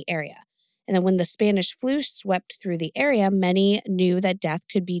deaths in the area. And then when the Spanish flu swept through the area, many knew that death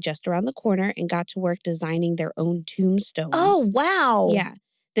could be just around the corner and got to work designing their own tombstones. Oh, wow. Yeah.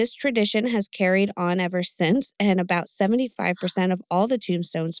 This tradition has carried on ever since, and about 75% of all the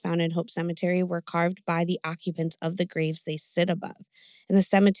tombstones found in Hope Cemetery were carved by the occupants of the graves they sit above. And the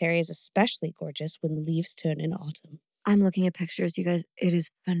cemetery is especially gorgeous when the leaves turn in autumn. I'm looking at pictures, you guys. It is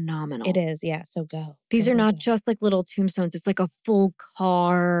phenomenal. It is, yeah. So go. These are not just like little tombstones. It's like a full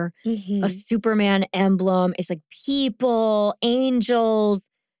car, a Superman emblem. It's like people, angels,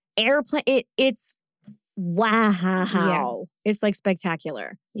 airplane. It's wow. Yeah. It's like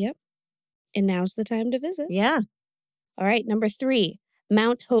spectacular. Yep. And now's the time to visit. Yeah. All right. Number 3,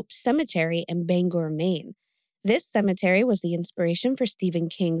 Mount Hope Cemetery in Bangor, Maine. This cemetery was the inspiration for Stephen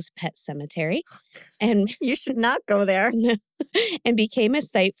King's Pet Sematary, and you should not go there. And became a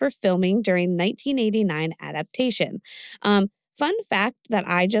site for filming during 1989 adaptation. Fun fact that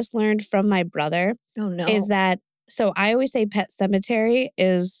I just learned from my brother is that, so I always say Pet Sematary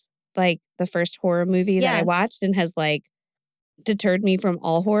is like the first horror movie that I watched and has like deterred me from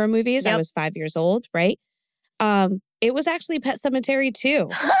all horror movies. I was 5 years old, right? It was actually Pet Sematary 2.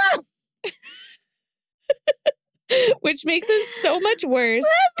 Which makes it so much worse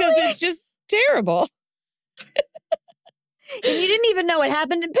because it's just terrible. And you didn't even know what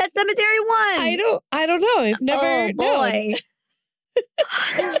happened in Pet Cemetery 1. I don't know. I've never boy.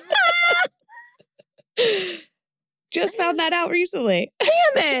 Just found that out recently.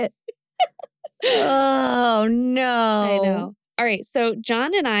 Damn it. Oh, no. I know. All right. So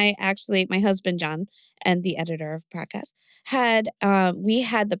John and I actually, my husband, John, and the editor of the podcast, we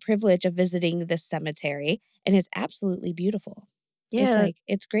had the privilege of visiting this cemetery, and it's absolutely beautiful. Yeah.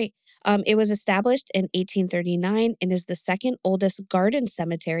 It's great. It was established in 1839 and is the second oldest garden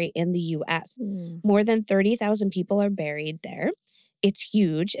cemetery in the U.S. More than 30,000 people are buried there. It's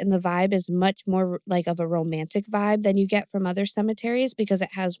huge, and the vibe is much more like of a romantic vibe than you get from other cemeteries because it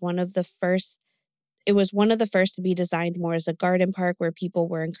has one of the first It was one of the first to be designed more as a garden park where people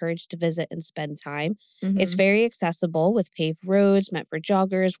were encouraged to visit and spend time. It's Mhm. very accessible with paved roads meant for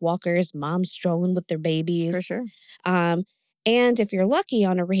joggers, walkers, moms strolling with their For babies. sure. Um, and if you're lucky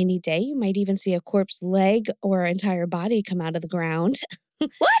on a rainy day, you might even see a corpse leg or entire body come out of the ground.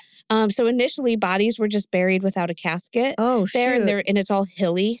 What? So initially, bodies were just buried without a casket Oh, there, and shoot. it's all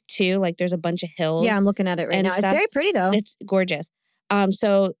hilly too. Like there's a bunch of Yeah, hills I'm looking at it right and now. It's stuff. very pretty though. It's gorgeous.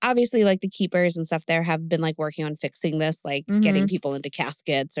 So obviously, like the keepers and stuff there have been like working on fixing this, like getting Mhm. people into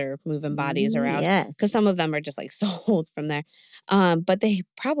caskets or moving bodies around, because Yes. some of them are just like so old from there. But they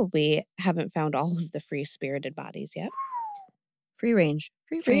probably haven't found all of the free spirited bodies yet. Free range.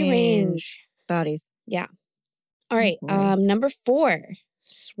 Free Free range. bodies. Yeah. All Oh, right. boy. Number 4,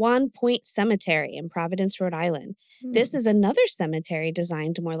 Swan Point Cemetery in Providence, Rhode Island. This Hmm. is another cemetery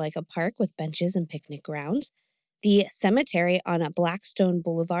designed more like a park with benches and picnic grounds. The cemetery on a Blackstone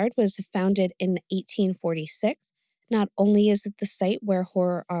Boulevard was founded in 1846. Not only is it the site where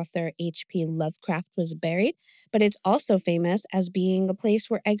horror author H.P. Lovecraft was buried, but it's also famous as being a place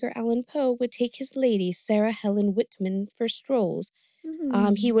where Edgar Allan Poe would take his lady, Sarah Helen Whitman, for strolls. He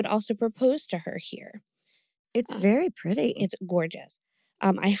Mhm. would also propose to her here. It's Uh, very pretty. it's gorgeous.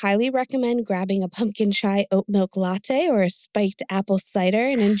 I highly recommend grabbing a pumpkin chai oat milk latte or a spiked apple cider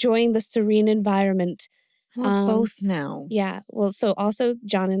and enjoying the serene environment. I want Um, both now. yeah, well, so also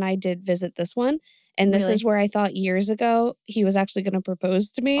John and I did visit this one, and this Really? is where I thought years ago he was actually going to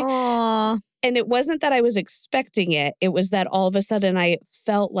propose to me. Aw. And it wasn't that I was expecting it. It was that all of a sudden I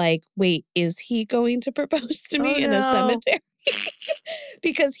felt like, wait, is he going to propose to Oh me in a no. cemetery?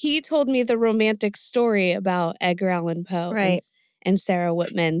 Because he told me the romantic story about Edgar Allan Poe Right. and Sarah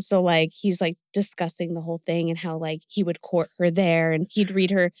Whitman. So like he's like discussing the whole thing and how like he would court her there and he'd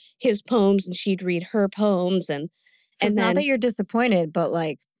read her his poems and she'd read her poems So it's and not then that you're disappointed, but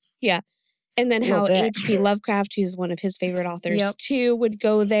like yeah. And then a little how bit. H.P. Lovecraft, who's one of his favorite authors Yep. too, would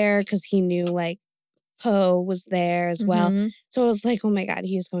go there because he knew like Poe was there as well. Mhm. So I was like, oh my God,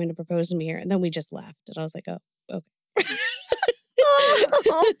 he's going to propose to me here. And then we just left. And I was like, oh, okay.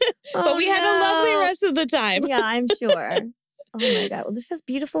 Oh, But we had a lovely no. rest of the time. Yeah, I'm sure. Oh my god. Well, this has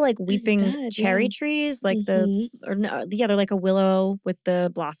beautiful like weeping does, cherry yeah. trees, like Mhm. they're like a willow with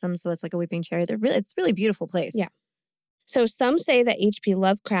the blossoms, so it's like a weeping cherry. It's a really beautiful place. Yeah. So some say that H.P.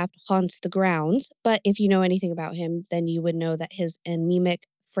 Lovecraft haunts the grounds, but if you know anything about him, then you would know that his anemic,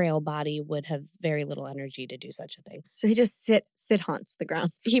 frail body would have very little energy to do such a thing. So he just sit haunts the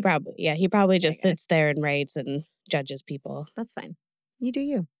grounds. He probably just guys. sits there and writes and judges people. That's fine. You do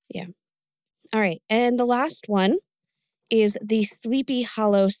you. Yeah. All right. And the last one is the Sleepy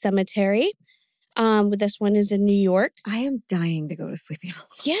Hollow Cemetery. This one is in New York. I am dying to go to Sleepy Hollow.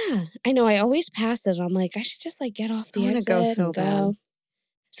 Yeah, I know. I always pass it. I'm like, I should just like get off the I wanna exit go so and bad. go.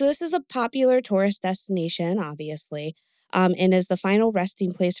 So this is a popular tourist destination, obviously, and is the final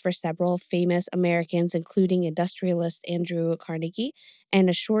resting place for several famous Americans, including industrialist Andrew Carnegie and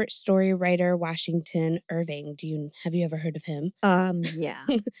a short story writer Washington Irving. Have you ever heard of him? Yeah.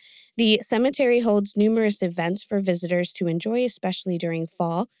 The cemetery holds numerous events for visitors to enjoy, especially during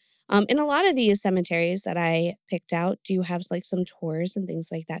fall. And a lot of these cemeteries that I picked out do have like some tours and things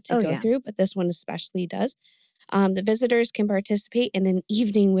like that to Oh, go yeah. through, but this one especially does. The visitors can participate in an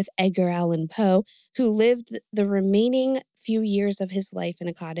evening with Edgar Allan Poe, who lived the remaining few years of his life in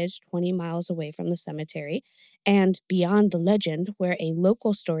a cottage 20 miles away from the cemetery, and Beyond the Legend, where a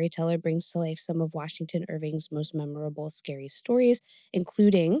local storyteller brings to life some of Washington Irving's most memorable scary stories,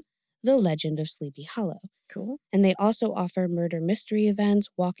 including The Legend of Sleepy Hollow. Cool. And they also offer murder mystery events,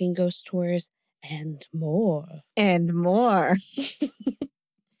 walking ghost tours, and more. And more.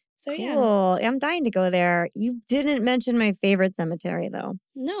 So yeah. Cool. I'm dying to go there. You didn't mention my favorite cemetery though.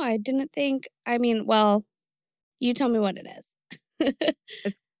 No, I didn't think. I mean, well, you tell me what it is.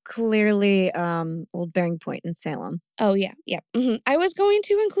 It's clearly Old Bearing Point in Salem. Oh yeah, yeah. I was going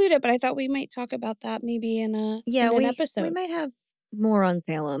to include it, but I thought we might talk about that maybe in an we episode. might have more on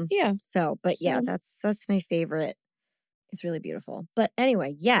Salem. Yeah. So, but yeah, So- that's my favorite. It's really beautiful. But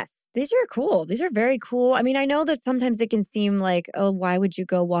anyway, yes, these are cool. These are very cool. I mean, I know that sometimes it can seem like, oh, why would you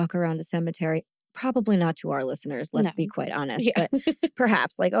go walk around a cemetery? Probably not to our listeners, let's No. be quite honest. Yeah. But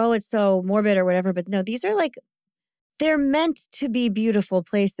perhaps like, oh, it's so morbid or whatever. But no, these are like, they're meant to be beautiful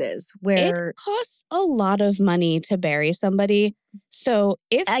places where It costs a lot of money to bury somebody. So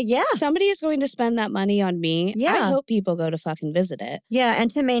if yeah. somebody is going to spend that money on me, I Yeah. hope people go to fucking visit it. Yeah, and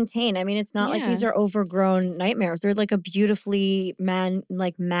to maintain. I mean, it's not like these Yeah. are overgrown nightmares. They're like a beautifully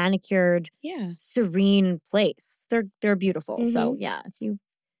manicured, Yeah. serene place. They're beautiful. So Mhm. yeah, if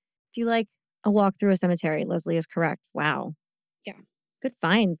you like a walk through a cemetery, Leslie is correct. Wow. Yeah. Good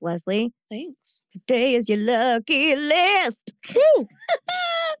finds, Leslie. Thanks. Today is your lucky list. Woo!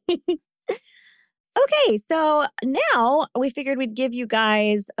 Okay, so now we figured we'd give you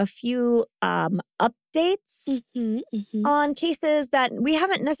guys a few updates on cases that we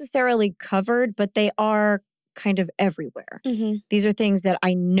haven't necessarily covered, but they are kind of everywhere. These are things that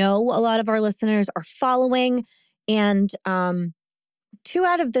I know a lot of our listeners are following, and 2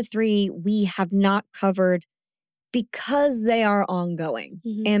 out of the 3 we have not covered because they are ongoing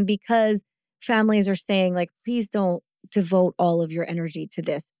and because families are saying, like, please don't devote all of your energy to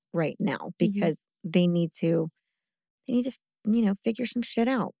this right now because they need to, figure some shit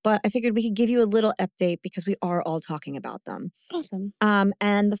out. But I figured we could give you a little update because we are all talking about them. Awesome.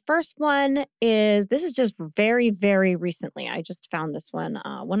 And the first one is, this is just very, very recently. I just found this one.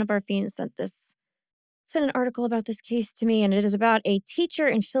 One of our fiends sent an article about this case to me, and it is about a teacher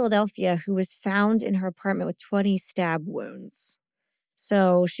in Philadelphia who was found in her apartment with 20 stab wounds.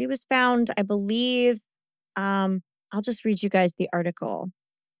 So she was found, I believe, I'll just read you guys the article,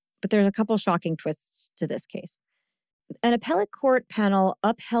 but there's a couple shocking twists to this case. An appellate court panel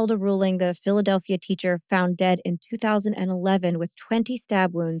upheld a ruling that a Philadelphia teacher found dead in 2011 with 20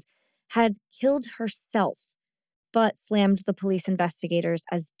 stab wounds had killed herself, but slammed the police investigators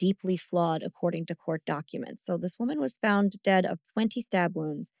as deeply flawed, according to court documents. So this woman was found dead of 20 stab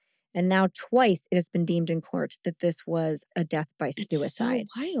wounds, and now twice it has been deemed in court that this was a death by suicide,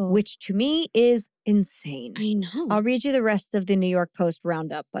 so wild. which to me is insane. I know. I'll read you the rest of the New York Post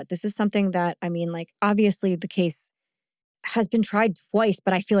roundup, but this is something that, obviously the case has been tried twice,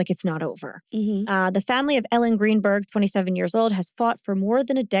 but I feel like it's not over. The family of Ellen Greenberg, 27 years old, has fought for more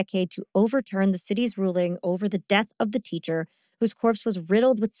than a decade to overturn the city's ruling over the death of the teacher, whose corpse was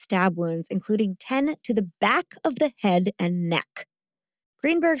riddled with stab wounds, including 10 to the back of the head and neck.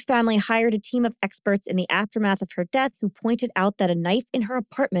 Greenberg's family hired a team of experts in the aftermath of her death who pointed out that a knife in her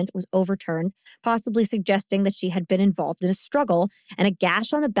apartment was overturned, possibly suggesting that she had been involved in a struggle, and a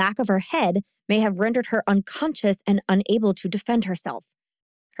gash on the back of her head may have rendered her unconscious and unable to defend herself.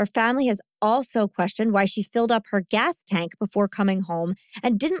 Her family has also questioned why she filled up her gas tank before coming home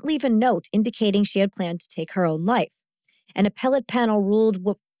and didn't leave a note indicating she had planned to take her own life. An appellate panel ruled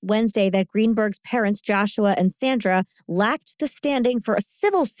Wednesday that Greenberg's parents, Joshua and Sandra, lacked the standing for a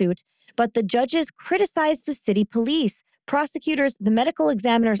civil suit, but the judges criticized the city police, prosecutors, the medical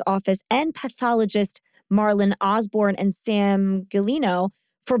examiner's office, and pathologist Marlon Osborne and Sam Galino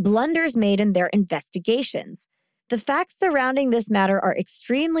for blunders made in their investigations. The facts surrounding this matter are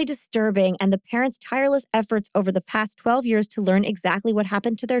extremely disturbing, and the parents' tireless efforts over the past 12 years to learn exactly what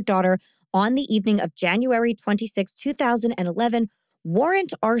happened to their daughter on the evening of January 26, 2011,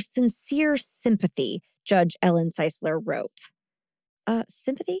 warrant our sincere sympathy, Judge Ellen Seisler wrote.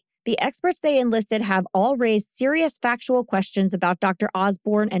 Sympathy? The experts they enlisted have all raised serious factual questions about Dr.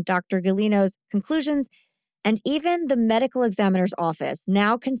 Osborne and Dr. Galino's conclusions, and even the medical examiner's office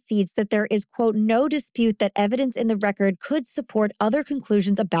now concedes that there is, quote, no dispute that evidence in the record could support other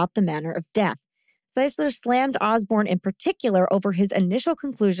conclusions about the manner of death. Seisler slammed Osborne in particular over his initial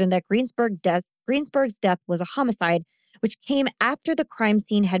conclusion that Greenberg's death was a homicide, which came after the crime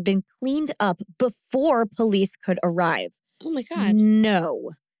scene had been cleaned up before police could arrive. Oh my God. No.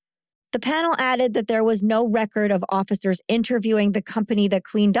 The panel added that there was no record of officers interviewing the company that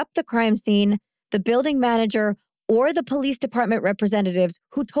cleaned up the crime scene, the building manager, or the police department representatives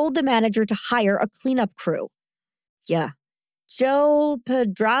who told the manager to hire a cleanup crew. Yeah. Joe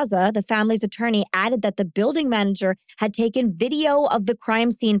Pedraza, the family's attorney, added that the building manager had taken video of the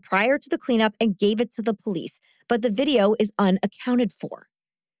crime scene prior to the cleanup and gave it to the police, but the video is unaccounted for.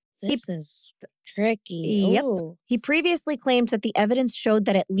 This is tricky. Yep. Ooh. He previously claimed that the evidence showed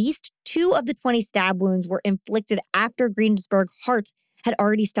that at least 2 of the 20 stab wounds were inflicted after Greenberg's heart had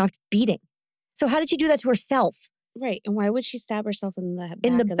already stopped beating. So how did she do that to herself? Right. And why would she stab herself in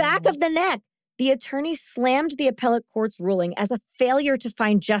the back of the neck? The attorney slammed the appellate court's ruling as a failure to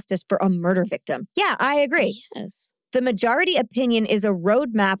find justice for a murder victim. Yeah, I agree. Yes. The majority opinion is a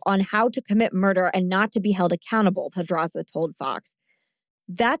roadmap on how to commit murder and not to be held accountable, Pedraza told Fox.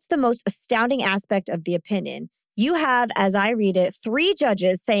 That's the most astounding aspect of the opinion. You have, as I read it, 3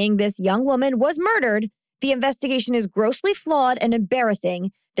 judges saying this young woman was murdered. The investigation is grossly flawed and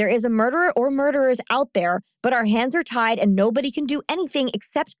embarrassing. There is a murderer or murderers out there, but our hands are tied and nobody can do anything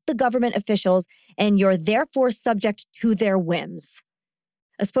except the government officials, and you're therefore subject to their whims.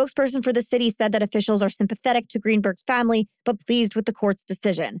 A spokesperson for the city said that officials are sympathetic to Greenberg's family, but pleased with the court's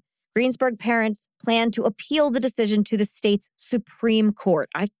decision. Greenberg parents plan to appeal the decision to the state's Supreme Court.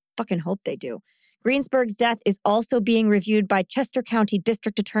 I fucking hope they do. Greensburg's death is also being reviewed by Chester County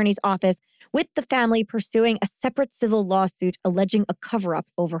District Attorney's Office, with the family pursuing a separate civil lawsuit alleging a cover-up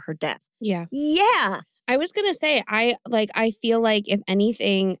over her death. Yeah. Yeah. I was going to say, I feel like if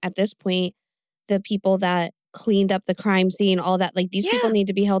anything at this point, the people that cleaned up the crime scene, all that, like these people need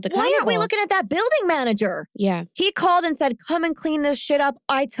to be held accountable. Why aren't we looking at that building manager? Yeah. He called and said, come and clean this shit up.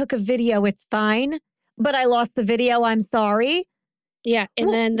 I took a video. It's fine. But I lost the video. I'm sorry. Yeah. And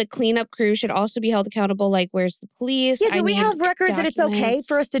then the cleanup crew should also be held accountable. Like, where's the police? Yeah. Do we have record that it's okay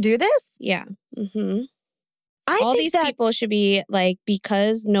for us to do this? Yeah. Mm-hmm. I all think these people should be like,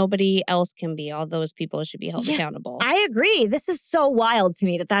 because nobody else can be, all those people should be held accountable. I agree. This is so wild to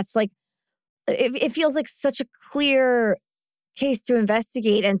me that's like, it feels like such a clear case to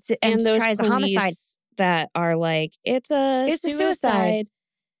investigate and those try as a homicide. That are like, it's a suicide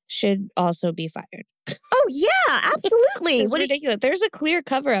should also be fired. Oh, yeah, absolutely. It's ridiculous. There's a clear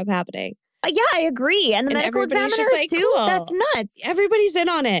cover-up happening. Yeah, I agree. And the medical examiners like, too. Cool. That's nuts. Everybody's in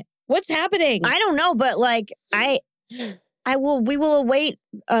on it. What's happening? I don't know, but like, we will await,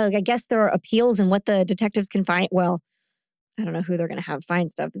 I guess, their appeals and what the detectives can find. Well, I don't know who they're going to have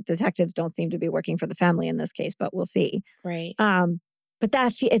find stuff. The detectives don't seem to be working for the family in this case, but we'll see. Right. But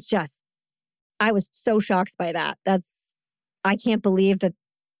it's just, I was so shocked by that. I can't believe that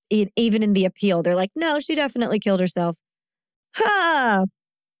even in the appeal, they're like, no, she definitely killed herself. Ha!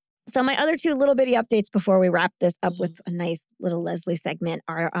 So my other two little bitty updates before we wrap this up with a nice little Leslie segment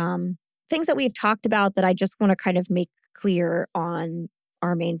are things that we've talked about that I just want to kind of make clear on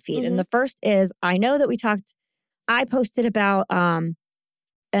our main feed. Mm-hmm. And the first is, I know that I posted about an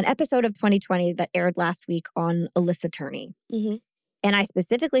episode of 2020 that aired last week on Alyssa Turney. Mm-hmm. And I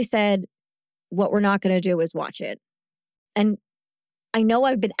specifically said, what we're not going to do is watch it. And I know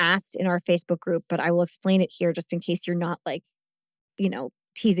I've been asked in our Facebook group, but I will explain it here just in case you're not like,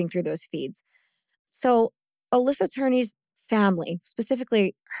 teasing through those feeds. So Alyssa Turney's family,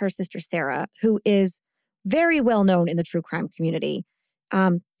 specifically her sister Sarah, who is very well known in the true crime community,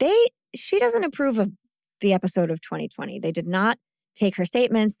 she doesn't approve of the episode of 2020. They did not take her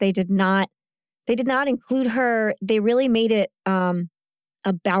statements. They did not include her. They really made it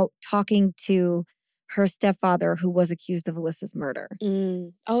about talking to her stepfather, who was accused of Alyssa's murder.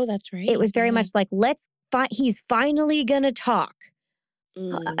 Oh, that's right. It was very much like, he's finally gonna talk.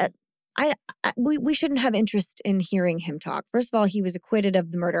 We shouldn't have interest in hearing him talk. First of all, he was acquitted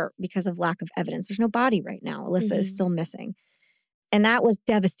of the murder because of lack of evidence. There's no body right now. Alyssa is still missing. And that was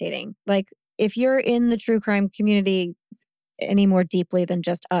devastating. Like, if you're in the true crime community any more deeply than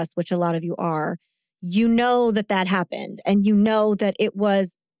just us, which a lot of you are, you know that happened. And you know that it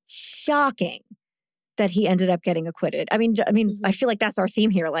was shocking that he ended up getting acquitted. I mean, I feel like that's our theme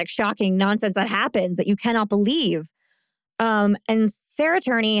here, like shocking nonsense that happens that you cannot believe. And Sarah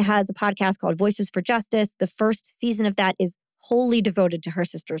Turney has a podcast called Voices for Justice. The first season of that is wholly devoted to her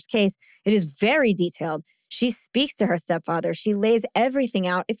sister's case. It is very detailed. She speaks to her stepfather. She lays everything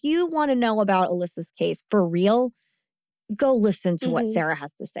out. If you want to know about Alyssa's case for real, go listen to what Sarah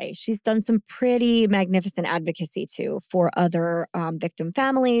has to say. She's done some pretty magnificent advocacy too for other victim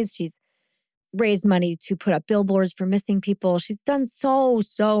families. She's raised money to put up billboards for missing people. She's done so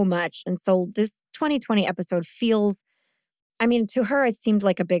much. And so this 2020 episode feels, to her, it seemed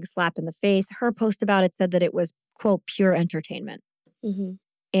like a big slap in the face. Her post about it said that it was, quote, pure entertainment. Mm-hmm.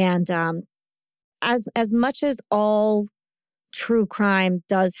 And as much as all true crime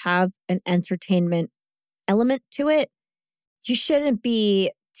does have an entertainment element to it, you shouldn't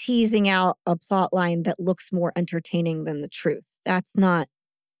be teasing out a plot line that looks more entertaining than the truth. That's not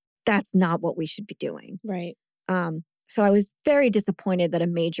what we should be doing. Right. So I was very disappointed that a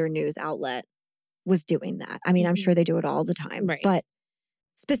major news outlet was doing that. I'm sure they do it all the time. Right. But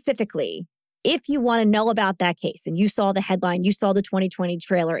specifically, if you want to know about that case and you saw the headline, you saw the 2020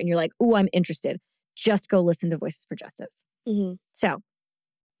 trailer and you're like, ooh, I'm interested, just go listen to Voices for Justice. Mm-hmm. So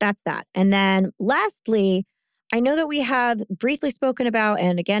that's that. And then lastly, I know that we have briefly spoken about,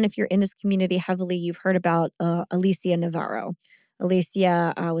 and again, if you're in this community heavily, you've heard about Alicia Navarro.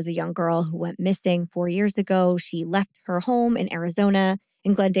 Alicia was a young girl who went missing 4 years ago. She left her home in Arizona,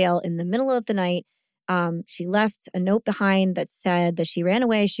 in Glendale, in the middle of the night. She left a note behind that said that she ran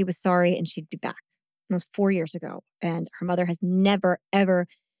away, she was sorry, and she'd be back. That was 4 years ago. And her mother has never, ever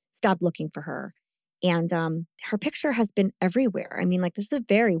stopped looking for her. And her picture has been everywhere. This is a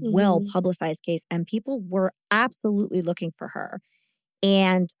very well-publicized case, and people were absolutely looking for her.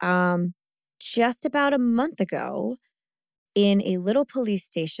 And just about a month ago, in a little police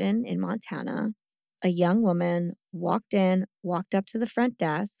station in Montana, a young woman walked up to the front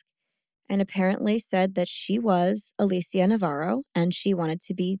desk and apparently said that she was Alicia Navarro and she wanted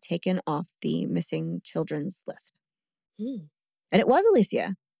to be taken off the missing children's list. Hmm. And it was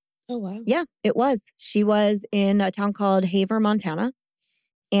Alicia. Oh, wow. Yeah, it was. She was in a town called Haver, Montana,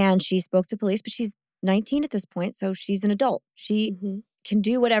 and she spoke to police, but she's 19 at this point, so she's an adult. She can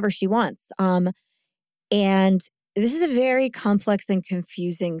do whatever she wants. And this is a very complex and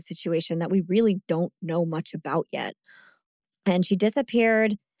confusing situation that we really don't know much about yet. And she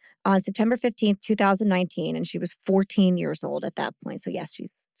disappeared on September 15th, 2019, and she was 14 years old at that point. So yes,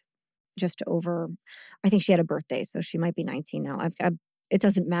 she's just over, I think she had a birthday, so she might be 19 now. It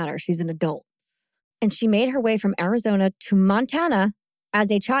doesn't matter. She's an adult. And she made her way from Arizona to Montana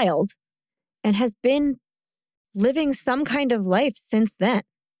as a child and has been living some kind of life since then.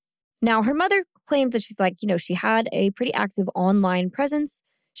 Now, her mother claimed that she's like, she had a pretty active online presence.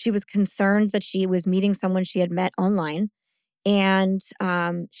 She was concerned that she was meeting someone she had met online. And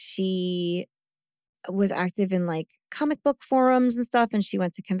she was active in like comic book forums and stuff. And she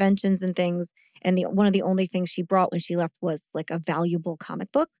went to conventions and things. And one of the only things she brought when she left was like a valuable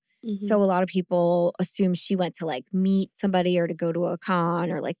comic book. So a lot of people assume she went to like meet somebody or to go to a con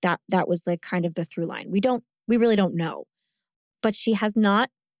or like that. That was like kind of the through line. We really don't know. But she has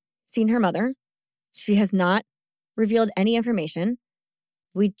not seen her mother. She has not revealed any information.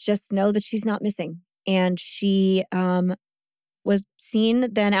 We just know that she's not missing. And she was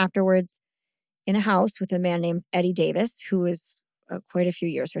seen then afterwards in a house with a man named Eddie Davis, who is quite a few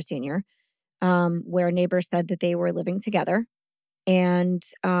years her senior, where neighbors said that they were living together. And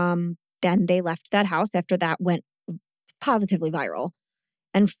then they left that house after that went positively viral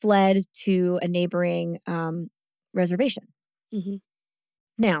and fled to a neighboring reservation.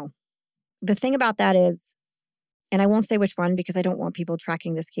 Now, the thing about that is, and I won't say which one because I don't want people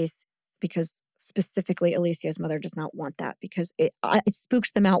tracking this case because specifically Alicia's mother does not want that because it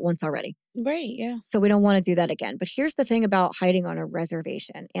spooked them out once already. Right, yeah. So we don't want to do that again. But here's the thing about hiding on a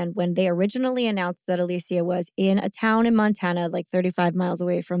reservation. And when they originally announced that Alicia was in a town in Montana, like 35 miles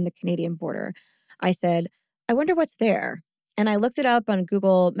away from the Canadian border, I said, I wonder what's there. And I looked it up on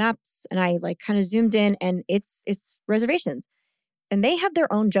Google Maps and I like kind of zoomed in and it's reservations. And they have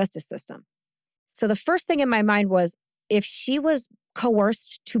their own justice system. So the first thing in my mind was if she was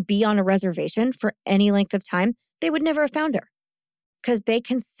coerced to be on a reservation for any length of time, they would never have found her because they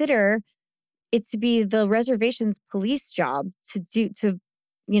consider it to be the reservation's police job to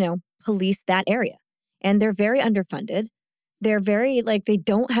police that area. And they're very underfunded. They're very they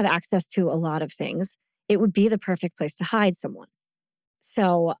don't have access to a lot of things. It would be the perfect place to hide someone.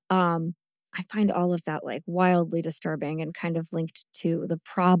 So I find all of that like wildly disturbing and kind of linked to the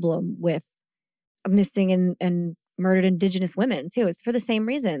problem with missing and murdered Indigenous women too. It's for the same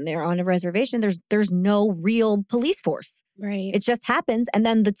reason. They're on a reservation. There's no real police force. Right. It just happens. And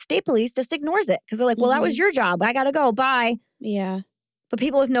then the state police just ignores it because they're like, well, that was your job. I got to go. Bye. Yeah. But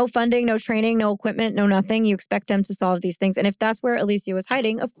people with no funding, no training, no equipment, no nothing, you expect them to solve these things. And if that's where Alicia was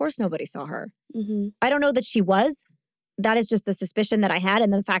hiding, of course nobody saw her. I don't know that she was. That is just the suspicion that I had.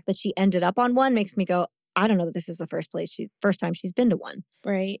 And the fact that she ended up on one makes me go, I don't know that this is the first time she's been to one.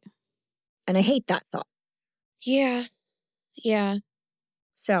 Right. And I hate that thought. Yeah. Yeah.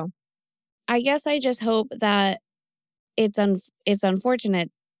 So I guess I just hope that it's unfortunate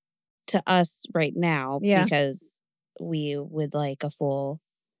to us right now because we would like a full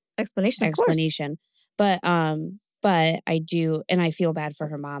explanation. Of course. But I do, and I feel bad for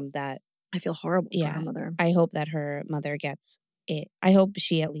her mom that I feel horrible for her mother. I hope that her mother gets it. I hope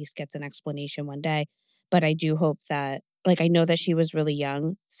she at least gets an explanation one day. But I do hope that, I know that she was really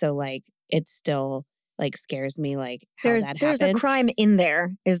young, so it still scares me how that happened. There's a crime in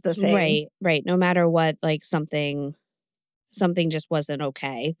there is the thing. Right. No matter what, something just wasn't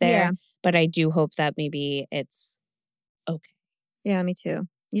okay there. Yeah. But I do hope that maybe it's okay. Yeah, me too.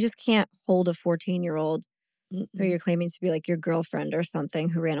 You just can't hold a 14-year-old who you're claiming to be your girlfriend or something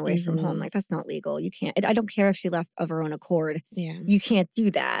who ran away from home. That's not legal. You can't. I don't care if she left of her own accord. Yeah. You can't do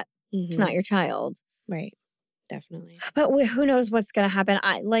that. It's not your child. Right. Definitely. But who knows what's going to happen.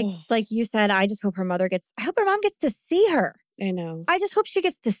 Like you said, I just hope her mom gets to see her. I know. I just hope she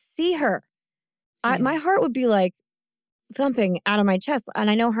gets to see her. My heart would be thumping out of my chest. And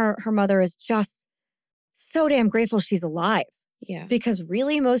I know her mother is just so damn grateful she's alive. Yeah. Because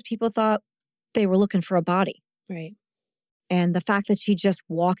really most people thought they were looking for a body. Right. And the fact that she just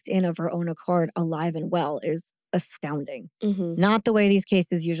walked in of her own accord alive and well is astounding. Not the way these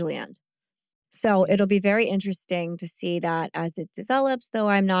cases usually end. So it'll be very interesting to see that as it develops, though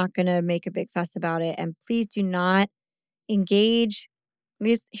I'm not going to make a big fuss about it. And please do not engage.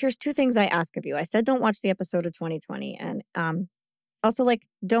 Here's two things I ask of you. I said don't watch the episode of 2020. And Also, like,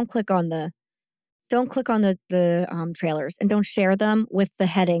 don't click on the trailers, and don't share them with the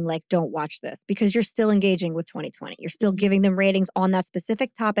heading like "Don't watch this," because you're still engaging with 2020. You're still giving them ratings on that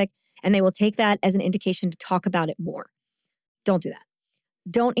specific topic, and they will take that as an indication to talk about it more. Don't do that.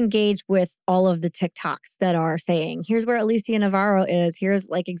 Don't engage with all of the TikToks that are saying, "Here's where Alicia Navarro is. Here's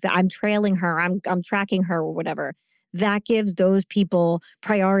like I'm trailing her. I'm tracking her," or whatever. That gives those people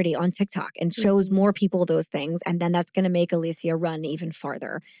priority on TikTok and shows more people those things. And then that's going to make Alicia run even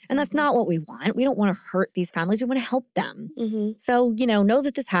farther. And that's not what we want. We don't want to hurt these families. We want to help them. So, know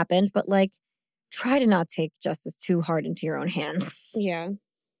that this happened, but like, try to not take justice too hard into your own hands. Yeah.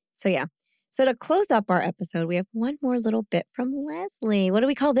 So, yeah. So to close up our episode, we have one more little bit from Leslie. What do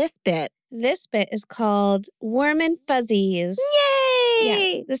we call this bit? This bit is called Warm and Fuzzies. Yay!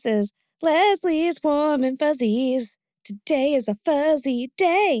 Yes, this is Leslie's Warm and Fuzzies. Today is a fuzzy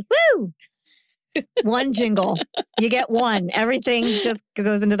day. Woo! One jingle. You get one. Everything just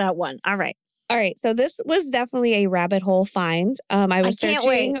goes into that one. All right. All right. So this was definitely a rabbit hole find. I was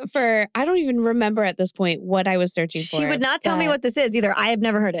searching for, I don't even remember at this point what I was searching for. She would not tell me what this is either. I have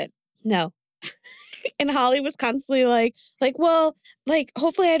never heard it. No. And Holly was constantly like, well, like,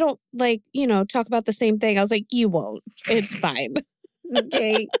 hopefully I don't talk about the same thing. I was like, you won't. It's fine.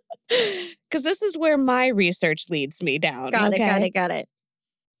 Okay. Because this is where my research leads me down. Got it.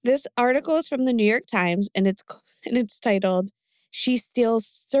 This article is from the New York Times, and it's titled, "She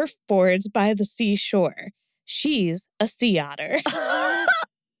Steals Surfboards by the Seashore. She's a Sea Otter." Oh,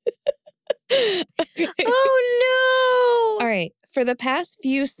 no. All right. For the past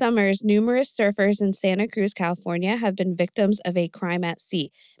few summers, numerous surfers in Santa Cruz, California, have been victims of a crime at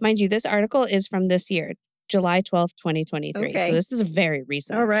sea. Mind you, this article is from this year, July 12th, 2023. Okay. So this is very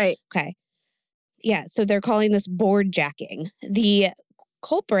recent. All right. Okay. Yeah. So they're calling this board jacking. The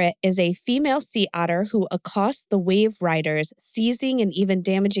culprit is a female sea otter who accosts the wave riders, seizing and even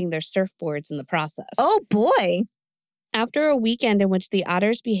damaging their surfboards in the process. Oh, boy. After a weekend in which the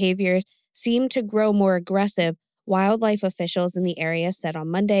otter's behavior seemed to grow more aggressive, wildlife officials in the area said on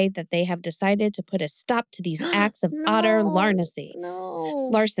Monday that they have decided to put a stop to these acts of otter larceny. No.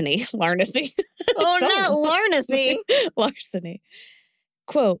 Larceny. Oh, not larceny. Larceny.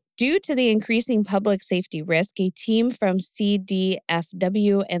 Quote, "Due to the increasing public safety risk, a team from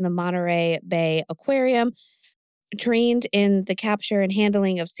CDFW and the Monterey Bay Aquarium trained in the capture and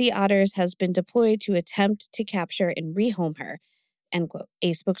handling of sea otters has been deployed to attempt to capture and rehome her," end quote.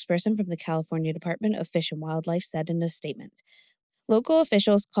 A spokesperson from the California Department of Fish and Wildlife said in a statement. Local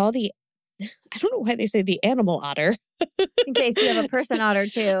officials call I don't know why they say the animal otter. In case you have a person otter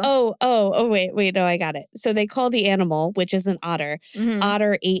too. Wait, no, I got it. So they call the animal, which is an otter,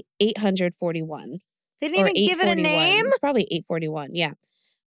 Otter 841. They didn't even give it a name? It's probably 841, yeah.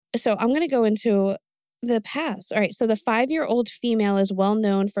 So I'm going to go into the past. All right, so the 5-year-old female is well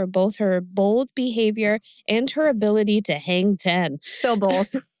known for both her bold behavior and her ability to hang 10. So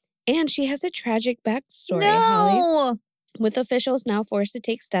bold. And she has a tragic backstory, Holly. No! With officials now forced to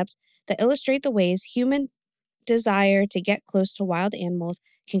take steps that illustrate the ways human desire to get close to wild animals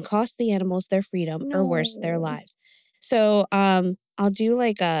can cost the animals their freedom or worse, their lives. So I'll do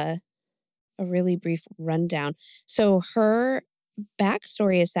like a really brief rundown. So her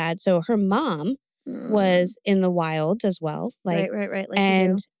backstory is sad. So her mom was in the wild as well. Like, right. Like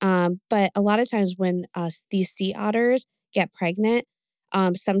and but a lot of times when these sea otters get pregnant,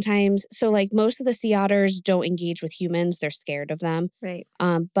 sometimes, so like most of the sea otters don't engage with humans. They're scared of them. Right.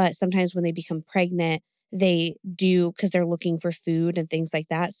 But sometimes when they become pregnant, they do, because they're looking for food and things like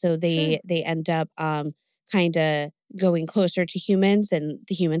that. So they end up kind of going closer to humans, and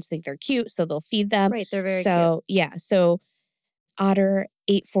the humans think they're cute, so they'll feed them. Right. They're very cute. Yeah. So Otter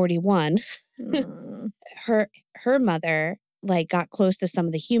 841, her mother like got close to some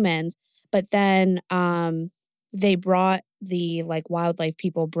of the humans, but then they brought the like wildlife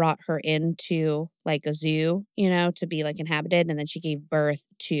people brought her into like a zoo, to be like inhabited. And then she gave birth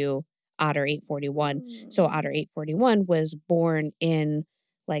to Otter 841. So Otter 841 was born in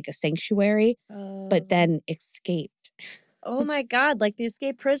like a sanctuary, but then escaped. Oh my God, like the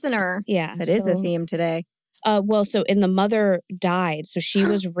escaped prisoner. Yeah. That is a theme today. And the mother died. So she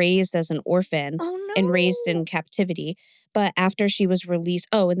was raised as an orphan and raised in captivity. But after she was released,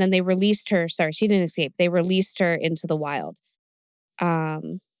 and then they released her. Sorry, she didn't escape. They released her into the wild.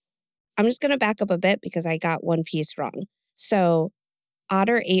 I'm just going to back up a bit because I got one piece wrong. So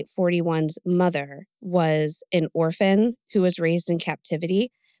Otter 841's mother was an orphan who was raised in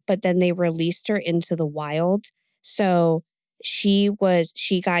captivity, but then they released her into the wild. So she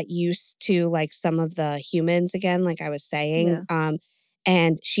got used to like some of the humans again, like I was saying.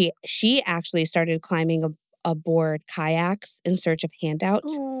 And she actually started climbing aboard kayaks in search of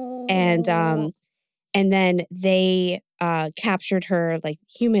handouts. Oh. And then they captured her, like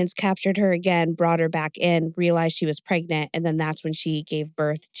humans captured her again, brought her back in, realized she was pregnant, and then that's when she gave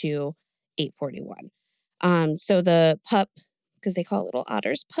birth to 841. So the pup, because they call little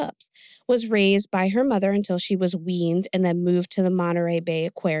otters pups, was raised by her mother until she was weaned and then moved to the Monterey Bay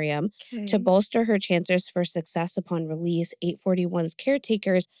Aquarium. To bolster her chances for success upon release, 841's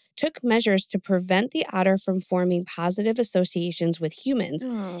caretakers took measures to prevent the otter from forming positive associations with humans,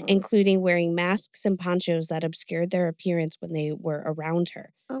 including wearing masks and ponchos that obscured their appearance when they were around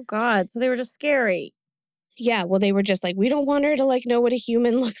her. Oh, God. So they were just scary. Yeah, well, they were just like, we don't want her to like know what a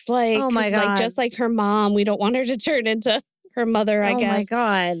human looks like. Oh, my 'cause, God. Like, just like her mom, we don't want her to turn into her mother, I guess. Oh, my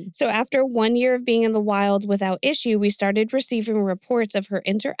God. So after 1 year of being in the wild without issue, we started receiving reports of her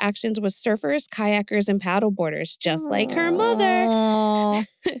interactions with surfers, kayakers, and paddleboarders, just like her mother. Aw.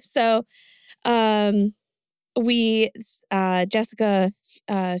 So Jessica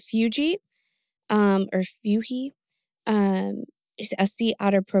Fuji, or Fuhi, a sea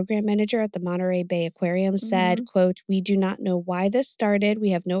otter program manager at the Monterey Bay Aquarium said, quote, "We do not know why this started. We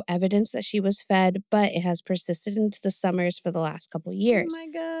have no evidence that she was fed, but it has persisted into the summers for the last couple years." Oh,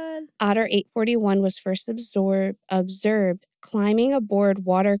 my God. Otter 841 was first observed climbing aboard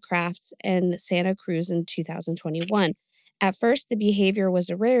watercrafts in Santa Cruz in 2021. At first, the behavior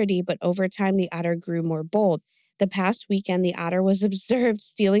was a rarity, but over time, the otter grew more bold. The past weekend, the otter was observed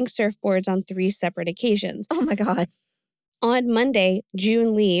stealing surfboards on 3 separate occasions. Oh, my God. On Monday,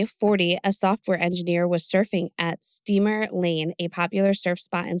 June Lee, 40, a software engineer, was surfing at Steamer Lane, a popular surf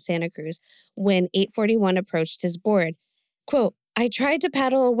spot in Santa Cruz, when 841 approached his board. Quote, "I tried to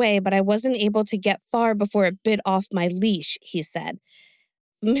paddle away, but I wasn't able to get far before it bit off my leash," he said.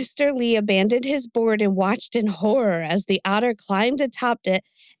 Mr. Lee abandoned his board and watched in horror as the otter climbed atop it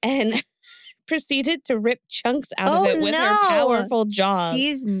and proceeded to rip chunks out of it with her powerful jaws.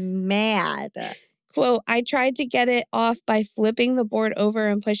 She's mad. Quote, "I tried to get it off by flipping the board over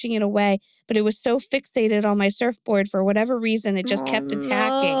and pushing it away, but it was so fixated on my surfboard for whatever reason, it just kept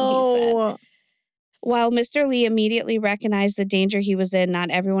attacking," he said. While Mr. Lee immediately recognized the danger he was in,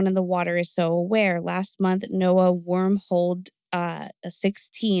 not everyone in the water is so aware. Last month, Noah Wormhold, a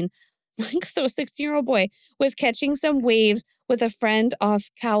 16-year-old boy, was catching some waves with a friend off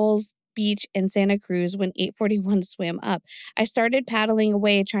Cowell's Beach in Santa Cruz when 841 swam up. "I started paddling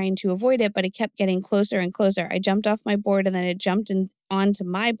away trying to avoid it, but it kept getting closer and closer. I jumped off my board and then it jumped onto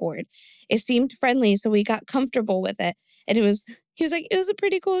my board. It seemed friendly, so we got comfortable with it. And he was like, it was a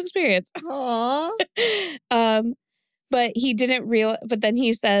pretty cool experience." Aww. But he didn't but then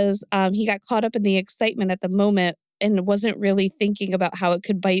he says he got caught up in the excitement at the moment and wasn't really thinking about how it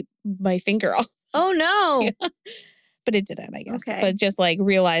could bite my finger off. Oh, no. Yeah. But it didn't, I guess. Okay. But just like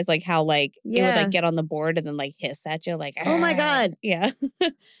realize like how like it would Yeah. like get on the board and then like hiss at you like, Oh, my God. Yeah.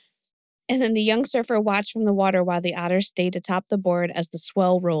 And then the young surfer watched from the water while the otter stayed atop the board as the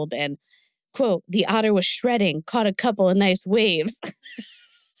swell rolled in. Quote, "The otter was shredding, caught a couple of nice waves."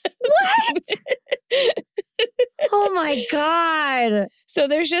 What? Oh, my God. So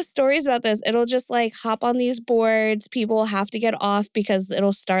there's just stories about this. It'll just like hop on these boards. People have to get off because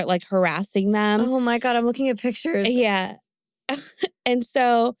it'll start like harassing them. Oh, my God. I'm looking at pictures. Yeah. And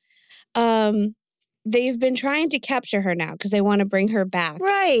so they've been trying to capture her now because they want to bring her back.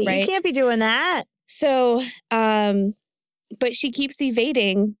 Right. You can't be doing that. So, but she keeps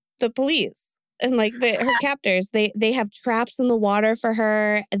evading the police and like her captors. They have traps in the water for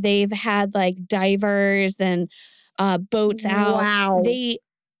her. They've had like divers and boats out. Wow.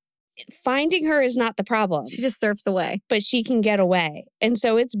 Finding her is not the problem. She just surfs away. But she can get away. And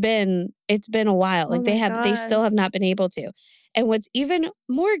so it's been a while. Like they still have not been able to. And what's even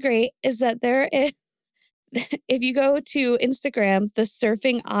more great is that there is, if you go to Instagram, the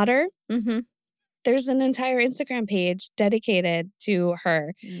Surfing Otter, there's an entire Instagram page dedicated to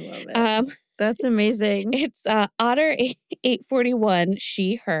her. I love it. That's amazing. It's Otter 841,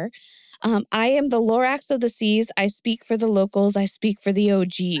 she, her. "I am the Lorax of the seas. I speak for the locals. I speak for the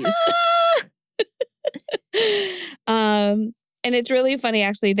OGs." And it's really funny,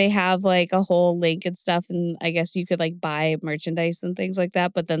 actually. They have like a whole link and stuff. And I guess you could like buy merchandise and things like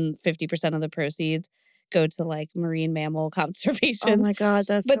that. But then 50% of the proceeds go to like marine mammal conservation. Oh my God,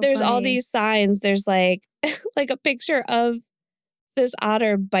 that's But so there's all funny. these signs. There's like like a picture of this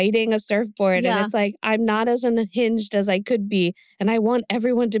otter biting a surfboard. Yeah. And it's like, "I'm not as unhinged as I could be. And I want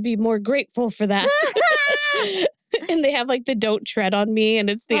everyone to be more grateful for that." And they have like the "Don't tread on me." And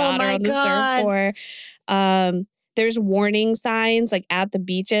it's the otter on the surfboard. There's warning signs like at the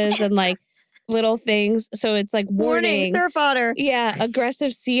beaches and like little things. So it's like warning. Surf otter. Yeah,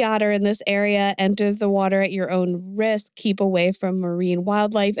 aggressive sea otter in this area. Enter the water at your own risk. Keep away from marine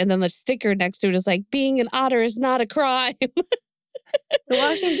wildlife. And then the sticker next to it is like, being an otter is not a crime. The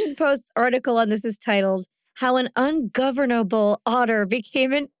Washington Post article on this is titled, How an Ungovernable Otter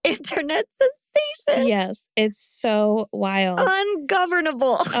Became an Internet Sensation. Yes, it's so wild.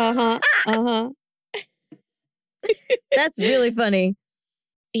 Ungovernable. Uh-huh, uh-huh. That's really funny.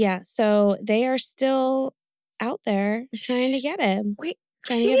 Yeah, so they are still out there trying to get him. Wait,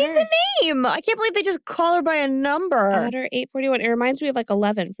 trying she to get needs a name. I can't believe they just call her by a number. Otter 841. It reminds me of like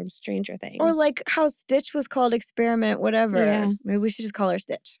 11 from Stranger Things. Or like how Stitch was called Experiment, whatever. Yeah. Maybe we should just call her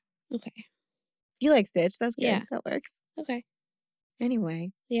Stitch. Okay. You like Stitch. That's good. Yeah. That works. Okay.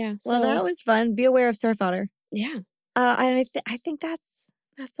 Anyway. Yeah. Well, that was fun. Be aware of surf otter. Yeah. And I think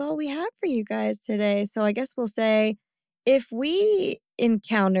that's all we have for you guys today. So I guess we'll say, if we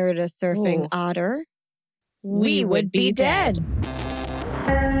encountered a surfing otter, we would be dead.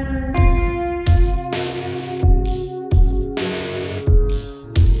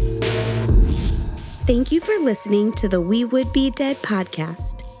 Thank you for listening to the We Would Be Dead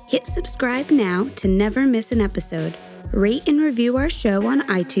podcast. Hit subscribe now to never miss an episode. Rate and review our show on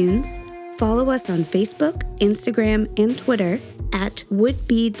iTunes. Follow us on Facebook, Instagram, and Twitter at Would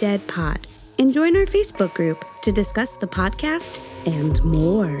Be Dead Pod. And join our Facebook group to discuss the podcast and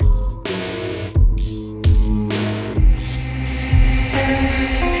more.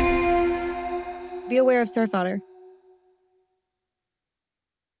 Be aware of surf otter.